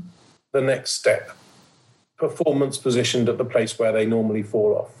be the next step, performance positioned at the place where they normally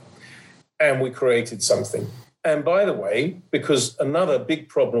fall off. And we created something. And by the way, because another big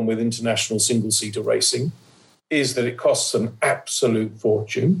problem with international single-seater racing is that it costs an absolute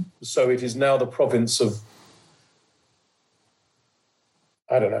fortune. So it is now the province of,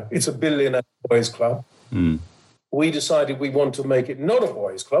 I don't know, it's a billionaire boys club. We decided we want to make it not a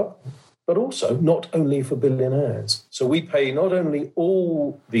boys club, but also not only for billionaires. So we pay not only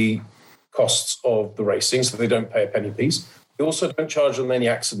all the costs of the racing, so they don't pay a penny piece, we also don't charge them any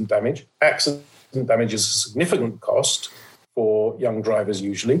accident damage. Accident damage is a significant cost for young drivers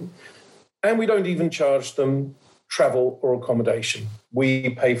usually. And we don't even charge them travel or accommodation.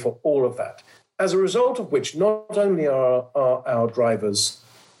 We pay for all of that. As a result of which, not only are our drivers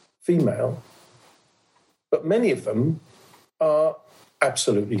female, but many of them are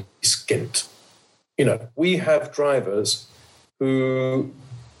absolutely skint. You know, we have drivers who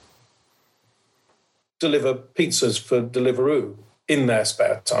deliver pizzas for Deliveroo in their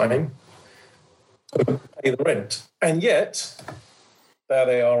spare time, to pay the rent. And yet, there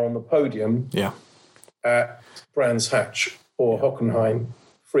they are on the podium at Brands Hatch or Hockenheim,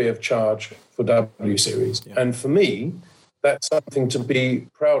 free of charge for W Series. Yeah. And for me, that's something to be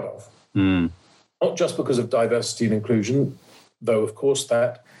proud of. Not just because of diversity and inclusion, though of course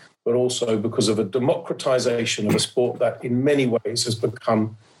that, but also because of a democratization of a sport that in many ways has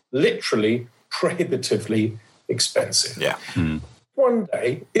become literally prohibitively expensive. Yeah.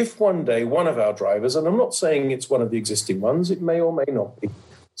 if one day one of our drivers, and I'm not saying it's one of the existing ones, it may or may not be,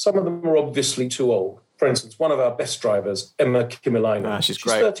 some of them are obviously too old. For instance, one of our best drivers, Emma Kymäläinen, she's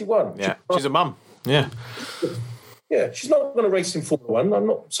great. 31. Yeah, she's a mum. Yeah. Yeah, she's not going to race in Formula One. I'm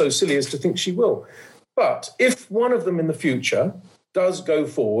not so silly as to think she will. But if one of them in the future does go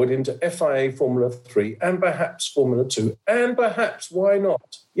forward into FIA Formula 3 and perhaps Formula 2, and perhaps, why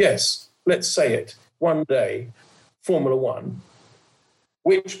not? Yes, let's say it, one day, Formula 1,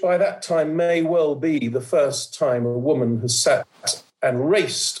 which by that time may well be the first time a woman has sat and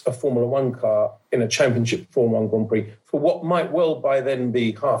raced a Formula 1 car in a championship Formula 1 Grand Prix for what might well by then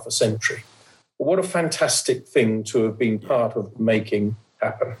be half a century. What a fantastic thing to have been part of making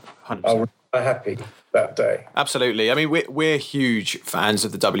happen. 100%. I was happy that day. Absolutely. I mean, we're huge fans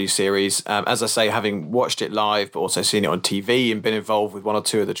of the W Series. As I say, having watched it live, but also seen it on TV and been involved with one or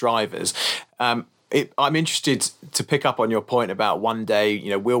two of the drivers. I'm interested to pick up on your point about one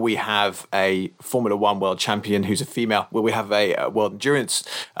day, will we have a Formula One world champion who's a female? Will we have a World Endurance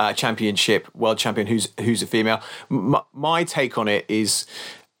Championship world champion who's a female? My take on it is,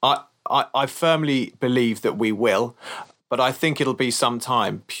 I firmly believe that we will, but I think it'll be some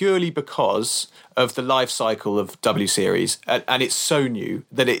time, purely because of the life cycle of W Series, and it's so new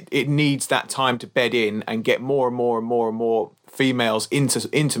that it needs that time to bed in and get more and more and more and more females into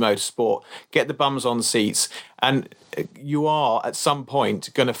motorsport, get the bums on seats, and you are at some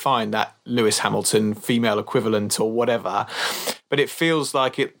point going to find that Lewis Hamilton female equivalent or whatever. But it feels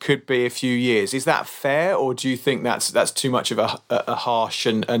like it could be a few years. Is that fair, or do you think that's too much of a harsh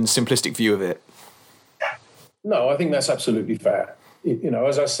and simplistic view of it? No, I think that's absolutely fair.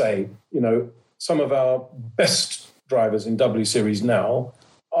 As I say, some of our best drivers in W Series now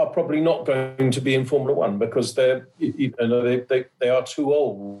are probably not going to be in Formula One because they are too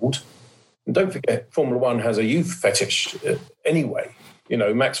old. And don't forget, Formula One has a youth fetish anyway.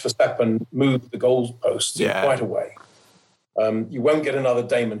 Max Verstappen moved the goalposts in quite a way. You won't get another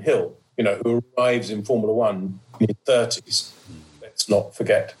Damon Hill, who arrives in Formula One in his 30s. Let's not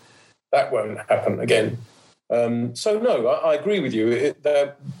forget. That won't happen again. So, no, I agree with you.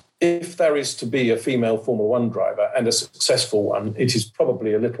 If there is to be a female Formula One driver and a successful one, it is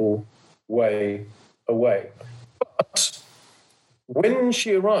probably a little way away. But when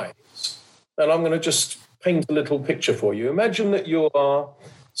she arrives, and I'm going to just paint a little picture for you. Imagine that you are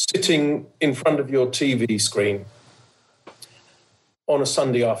sitting in front of your TV screen on a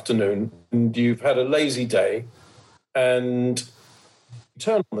Sunday afternoon, and you've had a lazy day, and you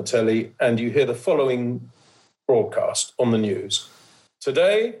turn on the telly and you hear the following broadcast on the news.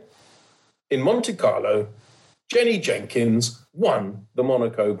 Today, in Monte Carlo, Jenny Jenkins won the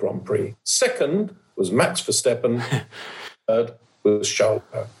Monaco Grand Prix. Second was Max Verstappen. Third was Charles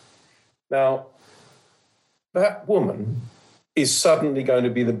Leclerc. Now, that woman is suddenly going to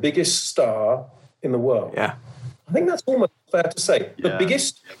be the biggest star in the world. Yeah. I think that's almost fair to say. The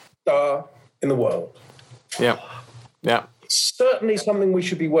biggest star in the world. Yeah. Yeah. It's certainly something we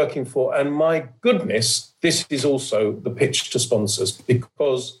should be working for. And my goodness, this is also the pitch to sponsors,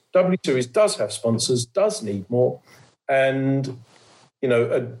 because W Series does have sponsors, does need more. And,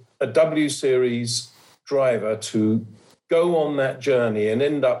 a W Series driver to go on that journey and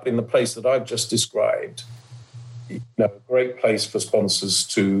end up in the place that I've just described, a great place for sponsors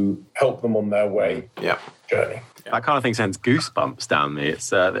to help them on their way journey. That kind of thing sends goosebumps down me.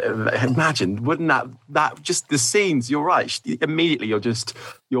 It's imagine, wouldn't that just the scenes? You're right. Immediately,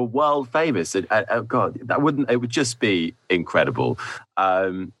 you're world famous. And God, it would just be incredible.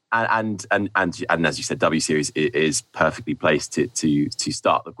 And as you said, W Series is perfectly placed to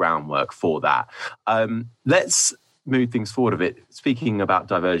start the groundwork for that. Let's move things forward a bit. Speaking about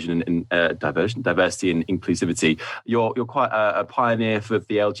diversity and inclusivity, you're quite a pioneer for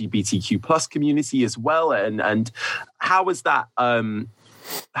the LGBTQ plus community as well. And how is that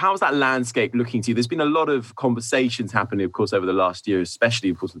landscape looking to you? There's been a lot of conversations happening, of course, over the last year, especially,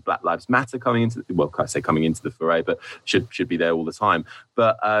 of course, with Black Lives Matter coming into the foray, but should be there all the time.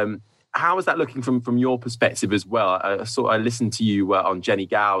 But how is that looking from your perspective as well? I listened to you on Jenny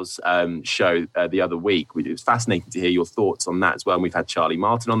Gow's show the other week. It was fascinating to hear your thoughts on that as well. And we've had Charlie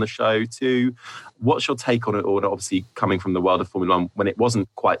Martin on the show too. What's your take on it all, obviously coming from the world of Formula One when it wasn't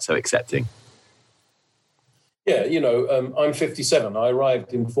quite so accepting? Yeah, I'm 57. I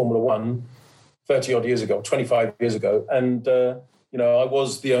arrived in Formula One 30-odd years ago, 25 years ago. And, I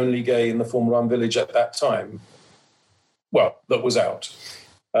was the only gay in the Formula One village at that time. Well, that was out.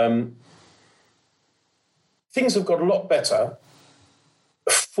 Things have got a lot better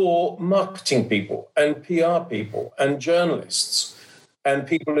for marketing people and PR people and journalists and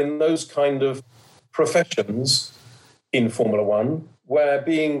people in those kind of professions in Formula One where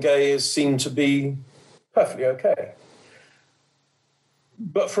being gay is seen to be perfectly okay.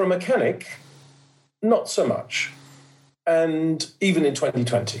 But for a mechanic, not so much. And even in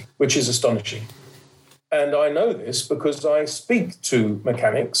 2020, which is astonishing. And I know this because I speak to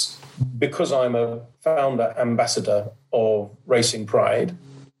mechanics, because I'm a founder ambassador of Racing Pride,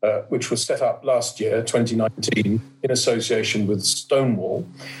 which was set up last year, 2019, in association with Stonewall,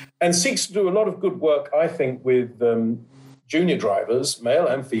 and seeks to do a lot of good work, I think, with junior drivers, male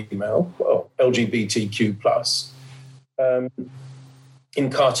and female, well, LGBTQ+, in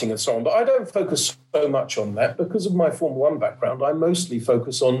karting and so on. But I don't focus so much on that because of my Formula One background. I mostly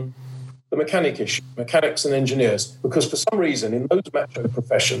focus on the mechanic issue, mechanics and engineers, because for some reason in those macho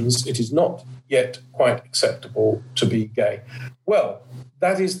professions, it is not yet quite acceptable to be gay. Well,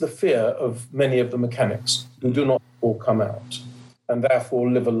 that is the fear of many of the mechanics who do not all come out and therefore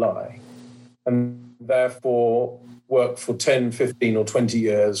live a lie and therefore work for 10, 15 or 20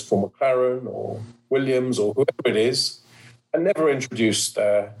 years for McLaren or Williams or whoever it is, and never introduce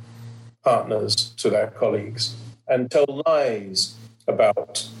their partners to their colleagues and tell lies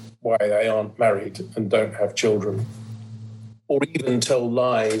about why they aren't married and don't have children, or even tell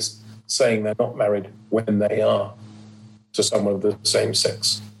lies saying they're not married when they are to someone of the same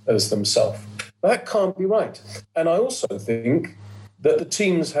sex as themselves. That can't be right. And I also think that the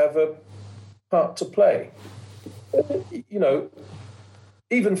teams have a part to play. You know,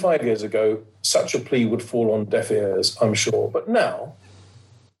 even 5 years ago, such a plea would fall on deaf ears, I'm sure. But now,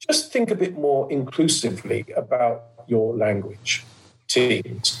 just think a bit more inclusively about your language,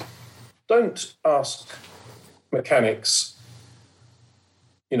 teams. Don't ask mechanics,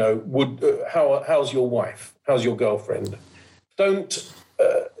 you know, how's your wife? How's your girlfriend? Don't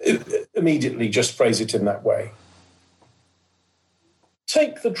immediately just phrase it in that way.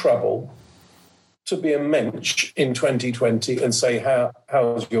 Take the trouble to be a mensch in 2020 and say,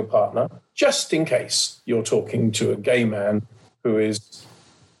 how's your partner? Just in case you're talking to a gay man who is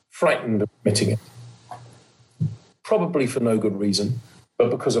frightened of admitting it. Probably for no good reason, but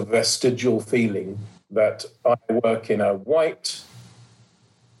because of vestigial feeling that I work in a white,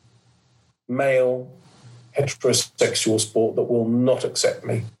 male, heterosexual sport that will not accept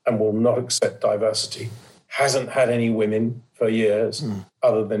me and will not accept diversity. Hasn't had any women for years,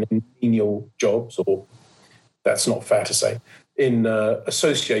 other than in menial jobs, or that's not fair to say, in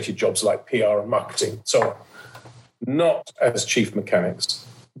associated jobs like PR and marketing, so on. Not as chief mechanics,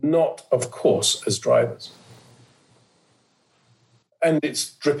 not, of course, as drivers. And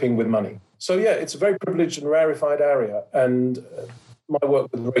it's dripping with money. So, yeah, it's a very privileged and rarefied area. And my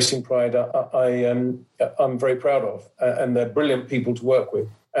work with Racing Pride, I'm very proud of. And they're brilliant people to work with.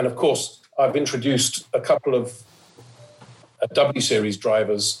 And, of course, I've introduced a couple of W Series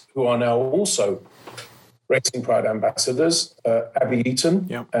drivers who are now also Racing Pride ambassadors, Abby Eaton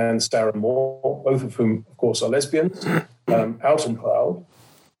and Sarah Moore, both of whom, of course, are lesbians, out and proud.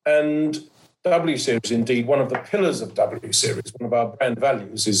 And W Series, indeed, one of the pillars of W Series, one of our brand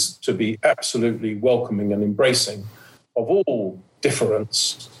values is to be absolutely welcoming and embracing of all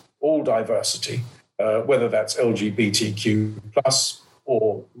difference, all diversity, whether that's LGBTQ plus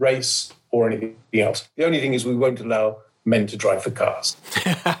or race or anything else. The only thing is we won't allow men to drive the cars.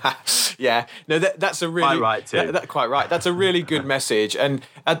 Yeah, no, that's a really quite right too. Quite right. That's a really good message, and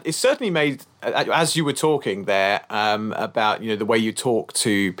it certainly made, as you were talking there about the way you talk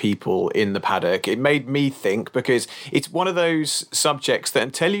to people in the paddock, it made me think, because it's one of those subjects that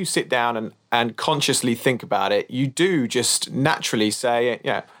until you sit down and consciously think about it, you do just naturally say,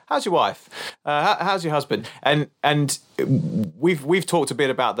 how's your wife? How's your husband? And we've talked a bit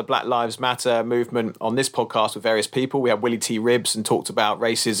about the Black Lives Matter movement on this podcast with various people. We had Willie T. Ribbs and talked about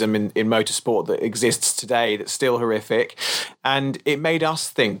racism in motorsport that exists today that's still horrific. And it made us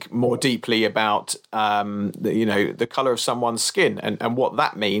think more deeply about the colour of someone's skin and what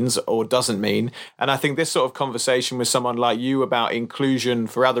that means or doesn't mean. And I think this sort of conversation with someone like you about inclusion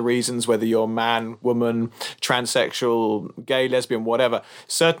for other reasons, whether you're man, woman, transsexual, gay, lesbian, whatever,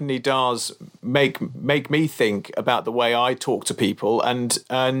 certainly does make me think about the way I talk to people, and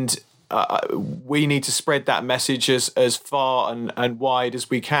we need to spread that message as far and wide as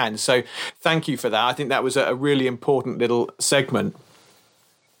we can. So thank you for that. I think that was a really important little segment.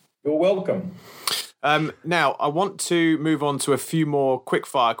 You're welcome. Now, I want to move on to a few more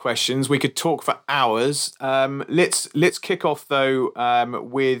quickfire questions. We could talk for hours. Let's kick off, though,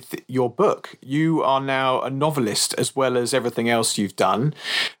 with your book. You are now a novelist as well as everything else you've done.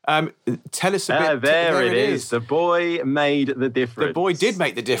 Tell us a bit. There it is. The boy made the difference. The boy did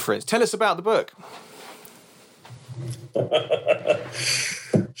make the difference. Tell us about the book.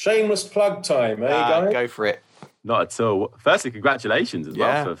 Shameless plug time, guys? Go for it. Not at all. Firstly, congratulations as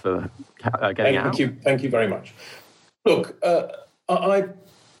well for getting out. Thank you very much. Look,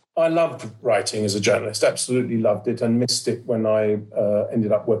 I loved writing as a journalist, absolutely loved it, and missed it when I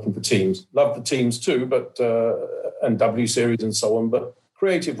ended up working for Teams. Loved the Teams too, but and W Series and so on, but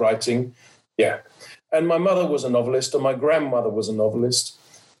creative writing, yeah. And my mother was a novelist, and my grandmother was a novelist,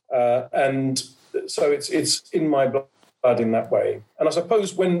 and so it's in my blood in that way. And I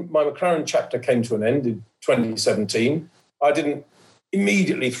suppose when my McLaren chapter came to an end in 2017, I didn't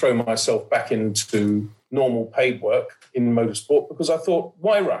immediately throw myself back into normal paid work in motorsport because I thought,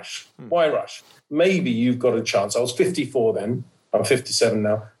 why rush? Why rush? Maybe you've got a chance. I was 54 then. I'm 57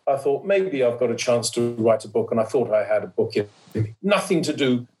 now. I thought maybe I've got a chance to write a book, and I thought I had a book in me. Nothing to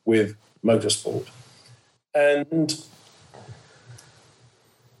do with motorsport. And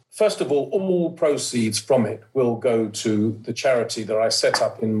first of all proceeds from it will go to the charity that I set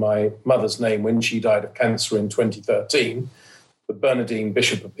up in my mother's name when she died of cancer in 2013, the Bernadine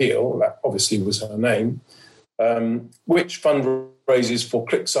Bishop Appeal, that obviously was her name, which fundraises for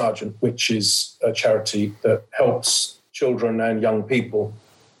Click Sargent, which is a charity that helps children and young people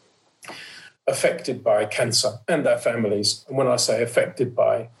affected by cancer and their families. And when I say affected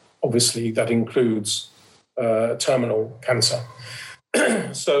by, obviously that includes terminal cancer.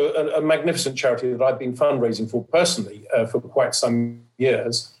 So a magnificent charity that I've been fundraising for personally for quite some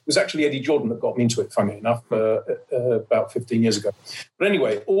years. It was actually Eddie Jordan that got me into it, funny enough, about 15 years ago. But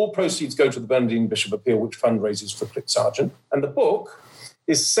anyway, all proceeds go to the Bernadine Bishop Appeal, which fundraises for Click Sargent. And the book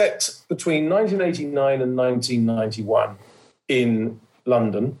is set between 1989 and 1991 in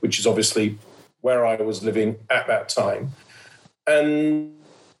London, which is obviously where I was living at that time. And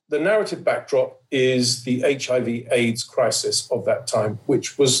the narrative backdrop is the HIV/AIDS crisis of that time,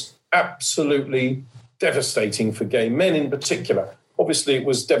 which was absolutely devastating for gay men in particular. Obviously, it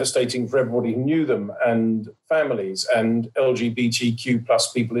was devastating for everybody who knew them and families and LGBTQ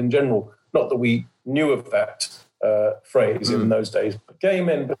plus people in general. Not that we knew of that phrase in those days, but gay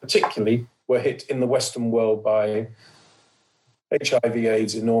men particularly were hit in the Western world by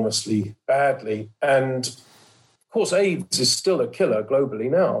HIV/AIDS enormously badly. And of course, AIDS is still a killer globally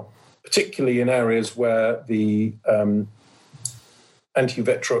now, particularly in areas where the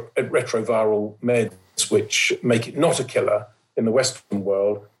antiretroviral meds, which make it not a killer in the Western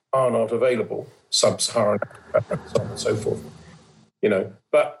world, are not available, sub-Saharan Africa, and so on and so forth. You know,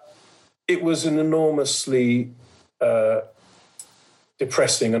 but it was an enormously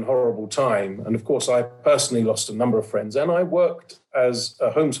depressing and horrible time. And of course, I personally lost a number of friends, and I worked as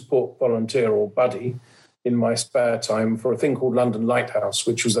a home support volunteer or buddy in my spare time for a thing called London Lighthouse,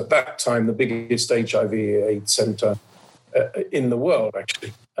 which was at that time the biggest HIV/AIDS centre in the world,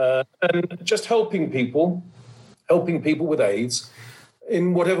 actually. And just helping people with AIDS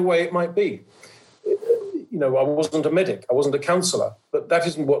in whatever way it might be. You know, I wasn't a medic, I wasn't a counsellor, but that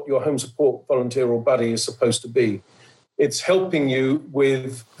isn't what your home support volunteer or buddy is supposed to be. It's helping you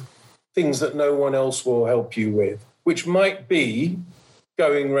with things that no one else will help you with, which might be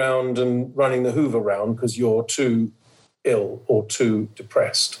going round and running the Hoover round because you're too ill or too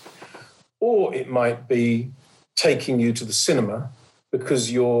depressed. Or it might be taking you to the cinema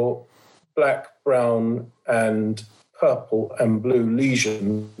because your black, brown, and purple and blue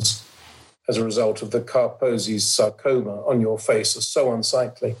lesions as a result of the Kaposi's sarcoma on your face are so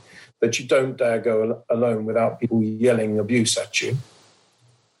unsightly that you don't dare go alone without people yelling abuse at you.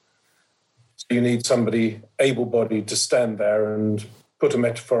 So you need somebody able-bodied to stand there and put a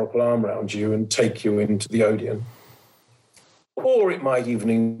metaphorical arm around you and take you into the Odeon. Or it might even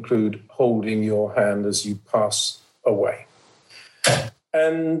include holding your hand as you pass away.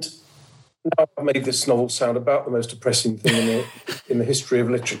 And now I've made this novel sound about the most depressing thing in the history of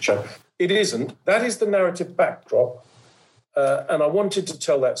literature. It isn't. That is the narrative backdrop. And I wanted to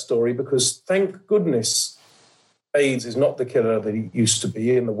tell that story because, thank goodness, AIDS is not the killer that it used to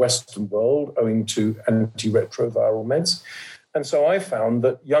be in the Western world owing to antiretroviral meds. And so I found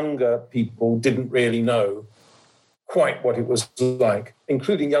that younger people didn't really know quite what it was like,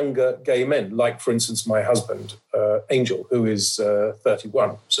 including younger gay men, like, for instance, my husband, Angel, who is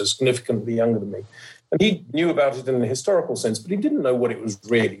 31, so significantly younger than me. And he knew about it in a historical sense, but he didn't know what it was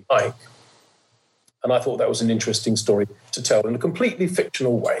really like. And I thought that was an interesting story to tell in a completely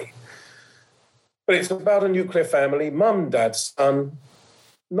fictional way. But it's about a nuclear family, mum, dad, son.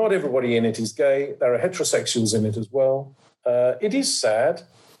 Not everybody in it is gay. There are heterosexuals in it as well. It is sad,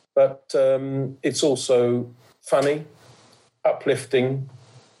 but it's also funny, uplifting,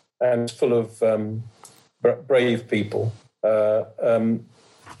 and full of brave people.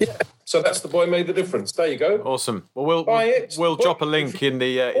 So So that's The Boy Made the Difference. There you go. Awesome. Well, Buy it. we'll drop a link in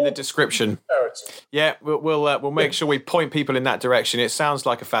the description. Yeah, we'll make sure we point people in that direction. It sounds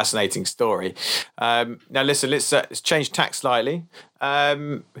like a fascinating story. Now, listen, let's change tack slightly.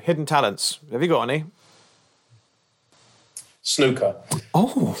 Hidden talents. Have you got any? Snooker.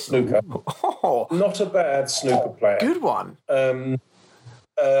 Oh, Snooker. Oh, Not a bad snooker player. good one.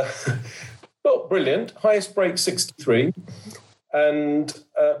 Not brilliant. Highest break 63,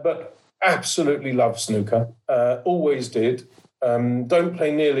 but absolutely love snooker. Always did. Don't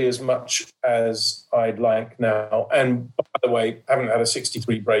play nearly as much as I'd like now. And by the way, haven't had a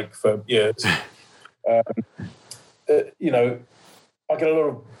 63 break for years. I get a lot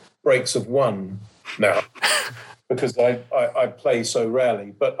of breaks of one now because I play so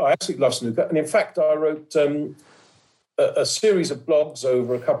rarely. But I absolutely love snooker. And in fact, I wrote a series of blogs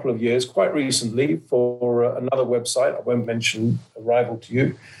over a couple of years, quite recently, for another website. I won't mention a rival to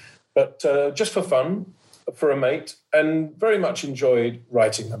you, but just for fun, for a mate, and very much enjoyed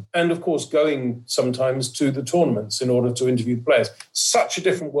writing them. And of course, going sometimes to the tournaments in order to interview the players. Such a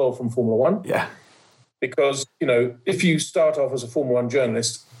different world from Formula One. Yeah. Because, if you start off as a Formula One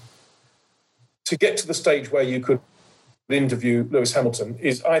journalist, to get to the stage where you could interview Lewis Hamilton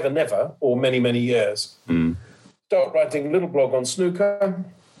is either never or many, many years. Start writing a little blog on snooker,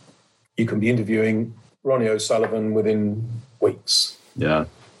 you can be interviewing Ronnie O'Sullivan within weeks. Yeah.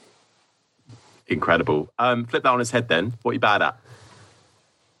 Incredible. Flip that on his head then. What are you bad at?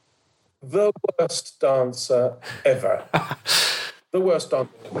 The worst dancer ever. The worst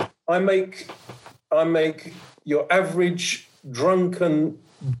dancer. I make your average drunken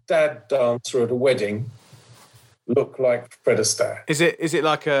dad dancer at a wedding look like Fred Astaire. Is it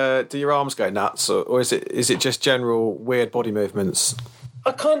like do your arms go nuts, or is it just general weird body movements?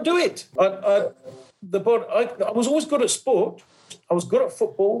 I can't do it. I was always good at sport. I was good at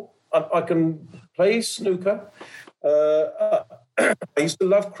football. I can play snooker. I used to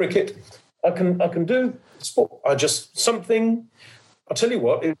love cricket. I can do sport. I'll tell you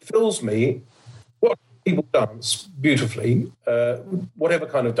what, it fills me. What people dance beautifully, whatever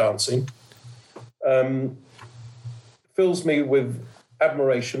kind of dancing, fills me with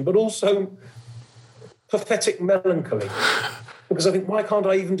admiration, but also pathetic melancholy. Because I think, why can't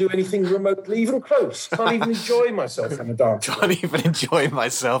I even do anything remotely, even close? Can't even enjoy myself in a dance. Can't even enjoy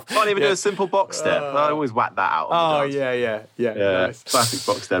myself. Can't even do a simple box step. I always whack that out. Yeah. Nice. Classic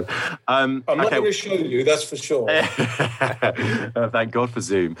box step. I'm not going to show you, that's for sure. Thank God for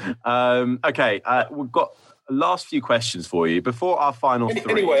Zoom. We've got last few questions for you before our final three.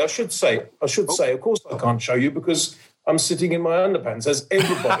 Anyway, I should say, of course I can't show you because I'm sitting in my underpants, as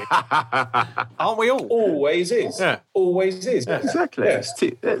everybody. Aren't we all? Always is. Yeah. Always is. Yeah. Exactly. Yeah.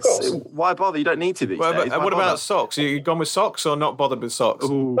 Why bother? You don't need to these days. What about socks? Are you gone with socks or not bothered with socks?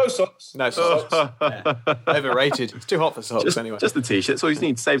 Ooh. No socks. No socks. Yeah. Overrated. It's too hot for socks anyway. Just the t-shirt. That's all you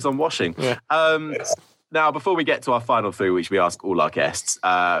need. Saves on washing. Yeah. Yes. Now, before we get to our final three, which we ask all our guests,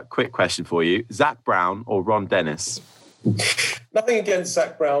 quick question for you. Zak Brown or Ron Dennis? Nothing against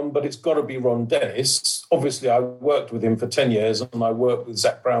Zak Brown, but it's got to be Ron Dennis. Obviously, I worked with him for 10 years and I worked with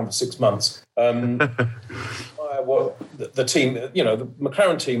Zak Brown for 6 months. The team, the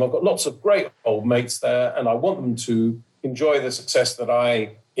McLaren team, I've got lots of great old mates there and I want them to enjoy the success that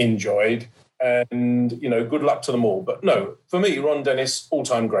I enjoyed. And, good luck to them all. But no, for me, Ron Dennis,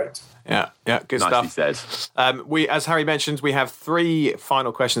 all-time great. Yeah, good Nicely stuff. said. We, as Harry mentioned, we have 3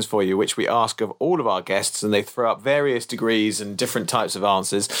 final questions for you, which we ask of all of our guests, and they throw up various degrees and different types of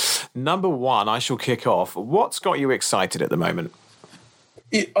answers. Number 1, I shall kick off. What's got you excited at the moment?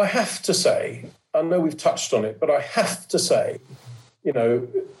 I have to say, I know we've touched on it, but I have to say,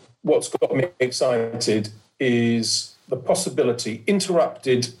 what's got me excited is the possibility,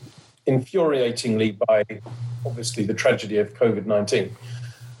 interrupted infuriatingly by, obviously, the tragedy of COVID-19.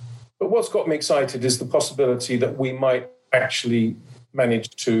 But what's got me excited is the possibility that we might actually manage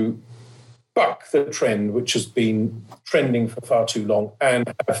to buck the trend, which has been trending for far too long,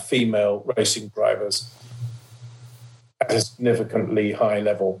 and have female racing drivers at a significantly high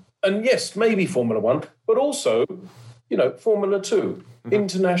level. And yes, maybe Formula One, but also, Formula 2,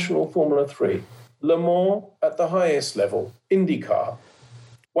 International Formula 3, Le Mans at the highest level, IndyCar.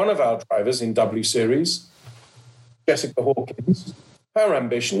 One of our drivers in W Series, Jessica Hawkins, her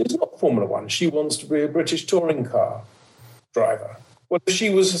ambition is not Formula One. She wants to be a British touring car driver. Well, if she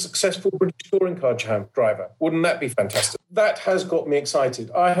was a successful British touring car driver, wouldn't that be fantastic? That has got me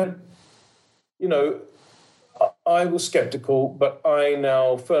excited. I was sceptical, but I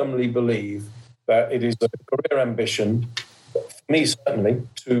now firmly believe that it is a career ambition that me certainly,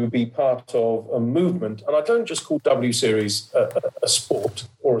 to be part of a movement. And I don't just call W Series a sport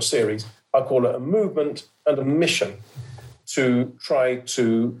or a series. I call it a movement and a mission to try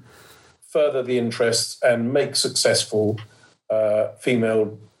to further the interests and make successful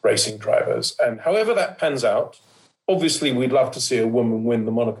female racing drivers. And however that pans out, obviously we'd love to see a woman win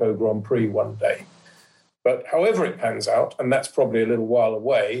the Monaco Grand Prix one day. But however it pans out, and that's probably a little while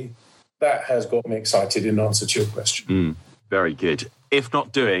away, that has got me excited in answer to your question. Very good. If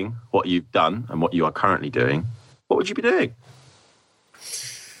not doing what you've done and what you are currently doing, what would you be doing?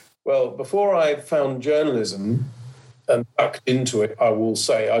 Well, before I found journalism and ducked into it, I will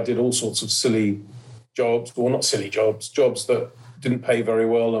say I did all sorts of silly jobs, well, not silly jobs, jobs that didn't pay very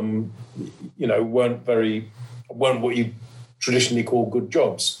well and, weren't what you traditionally call good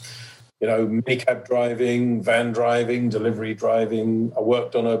jobs. Minicab driving, van driving, delivery driving. I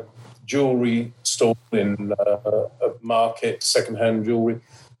worked on a jewellery store in a market, second-hand jewellery,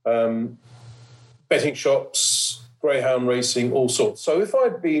 betting shops, greyhound racing, all sorts. So if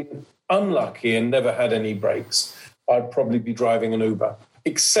I'd been unlucky and never had any breaks, I'd probably be driving an Uber,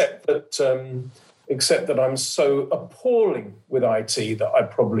 except that I'm so appalling with IT that I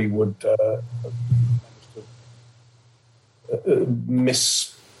probably would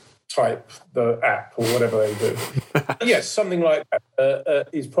mistype the app or whatever they do. Yes, something like that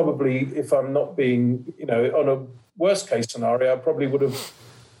is probably, if I'm not being, on a worst case scenario, I probably would have,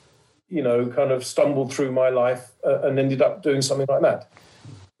 kind of stumbled through my life and ended up doing something like that.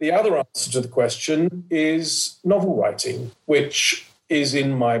 The other answer to the question is novel writing, which is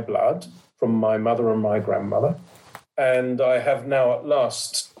in my blood from my mother and my grandmother. And I have now at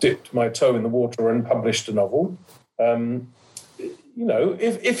last dipped my toe in the water and published a novel.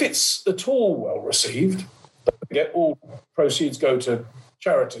 If it's at all well received, all proceeds go to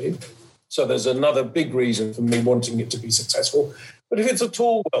charity. So there's another big reason for me wanting it to be successful. But if it's at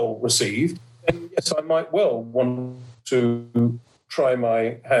all well received, then yes, I might well want to try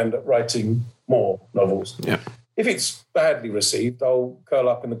my hand at writing more novels. Yeah. If it's badly received, I'll curl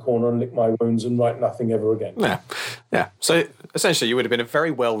up in the corner and lick my wounds and write nothing ever again. Yeah. So essentially, you would have been a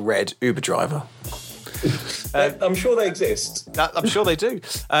very well-read Uber driver. I'm sure they exist. I'm sure they do.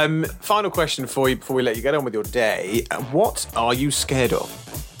 Final question for you before we let you get on with your day. What are you scared of?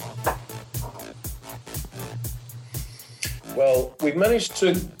 Well, we've managed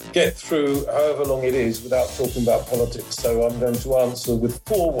to get through however long it is without talking about politics, so I'm going to answer with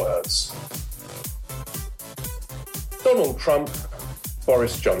 4 words. Donald Trump,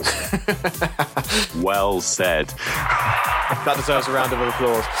 Boris Johnson. Well said. That deserves a round of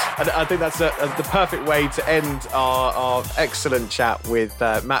applause. And I think that's the perfect way to end our excellent chat with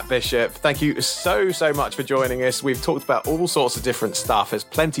Matt Bishop. Thank you so much for joining us. We've talked about all sorts of different stuff. There's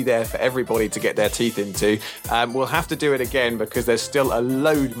plenty there for everybody to get their teeth into. We'll have to do it again because there's still a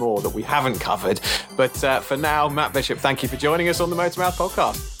load more that we haven't covered. But for now, Matt Bishop, thank you for joining us on the Motormouth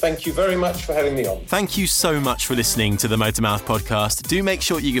podcast. Thank you very much for having me on. Thank you so much for listening to the Motormouth podcast. Do make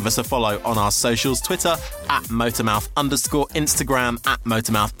sure you give us a follow on our socials, Twitter @Motormouth_, Instagram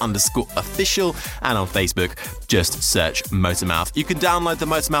 @Motormouth_official, and on Facebook, just search Motormouth. You can download the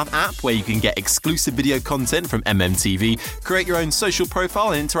Motormouth app where you can get exclusive video content from MMTV, create your own social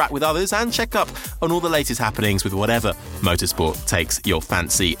profile and interact with others, and check up on all the latest happenings with whatever motorsport takes your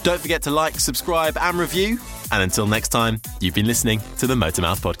fancy. Don't forget to like, subscribe and review. And until next time, you've been listening to the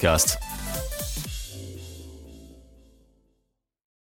Motormouth podcast.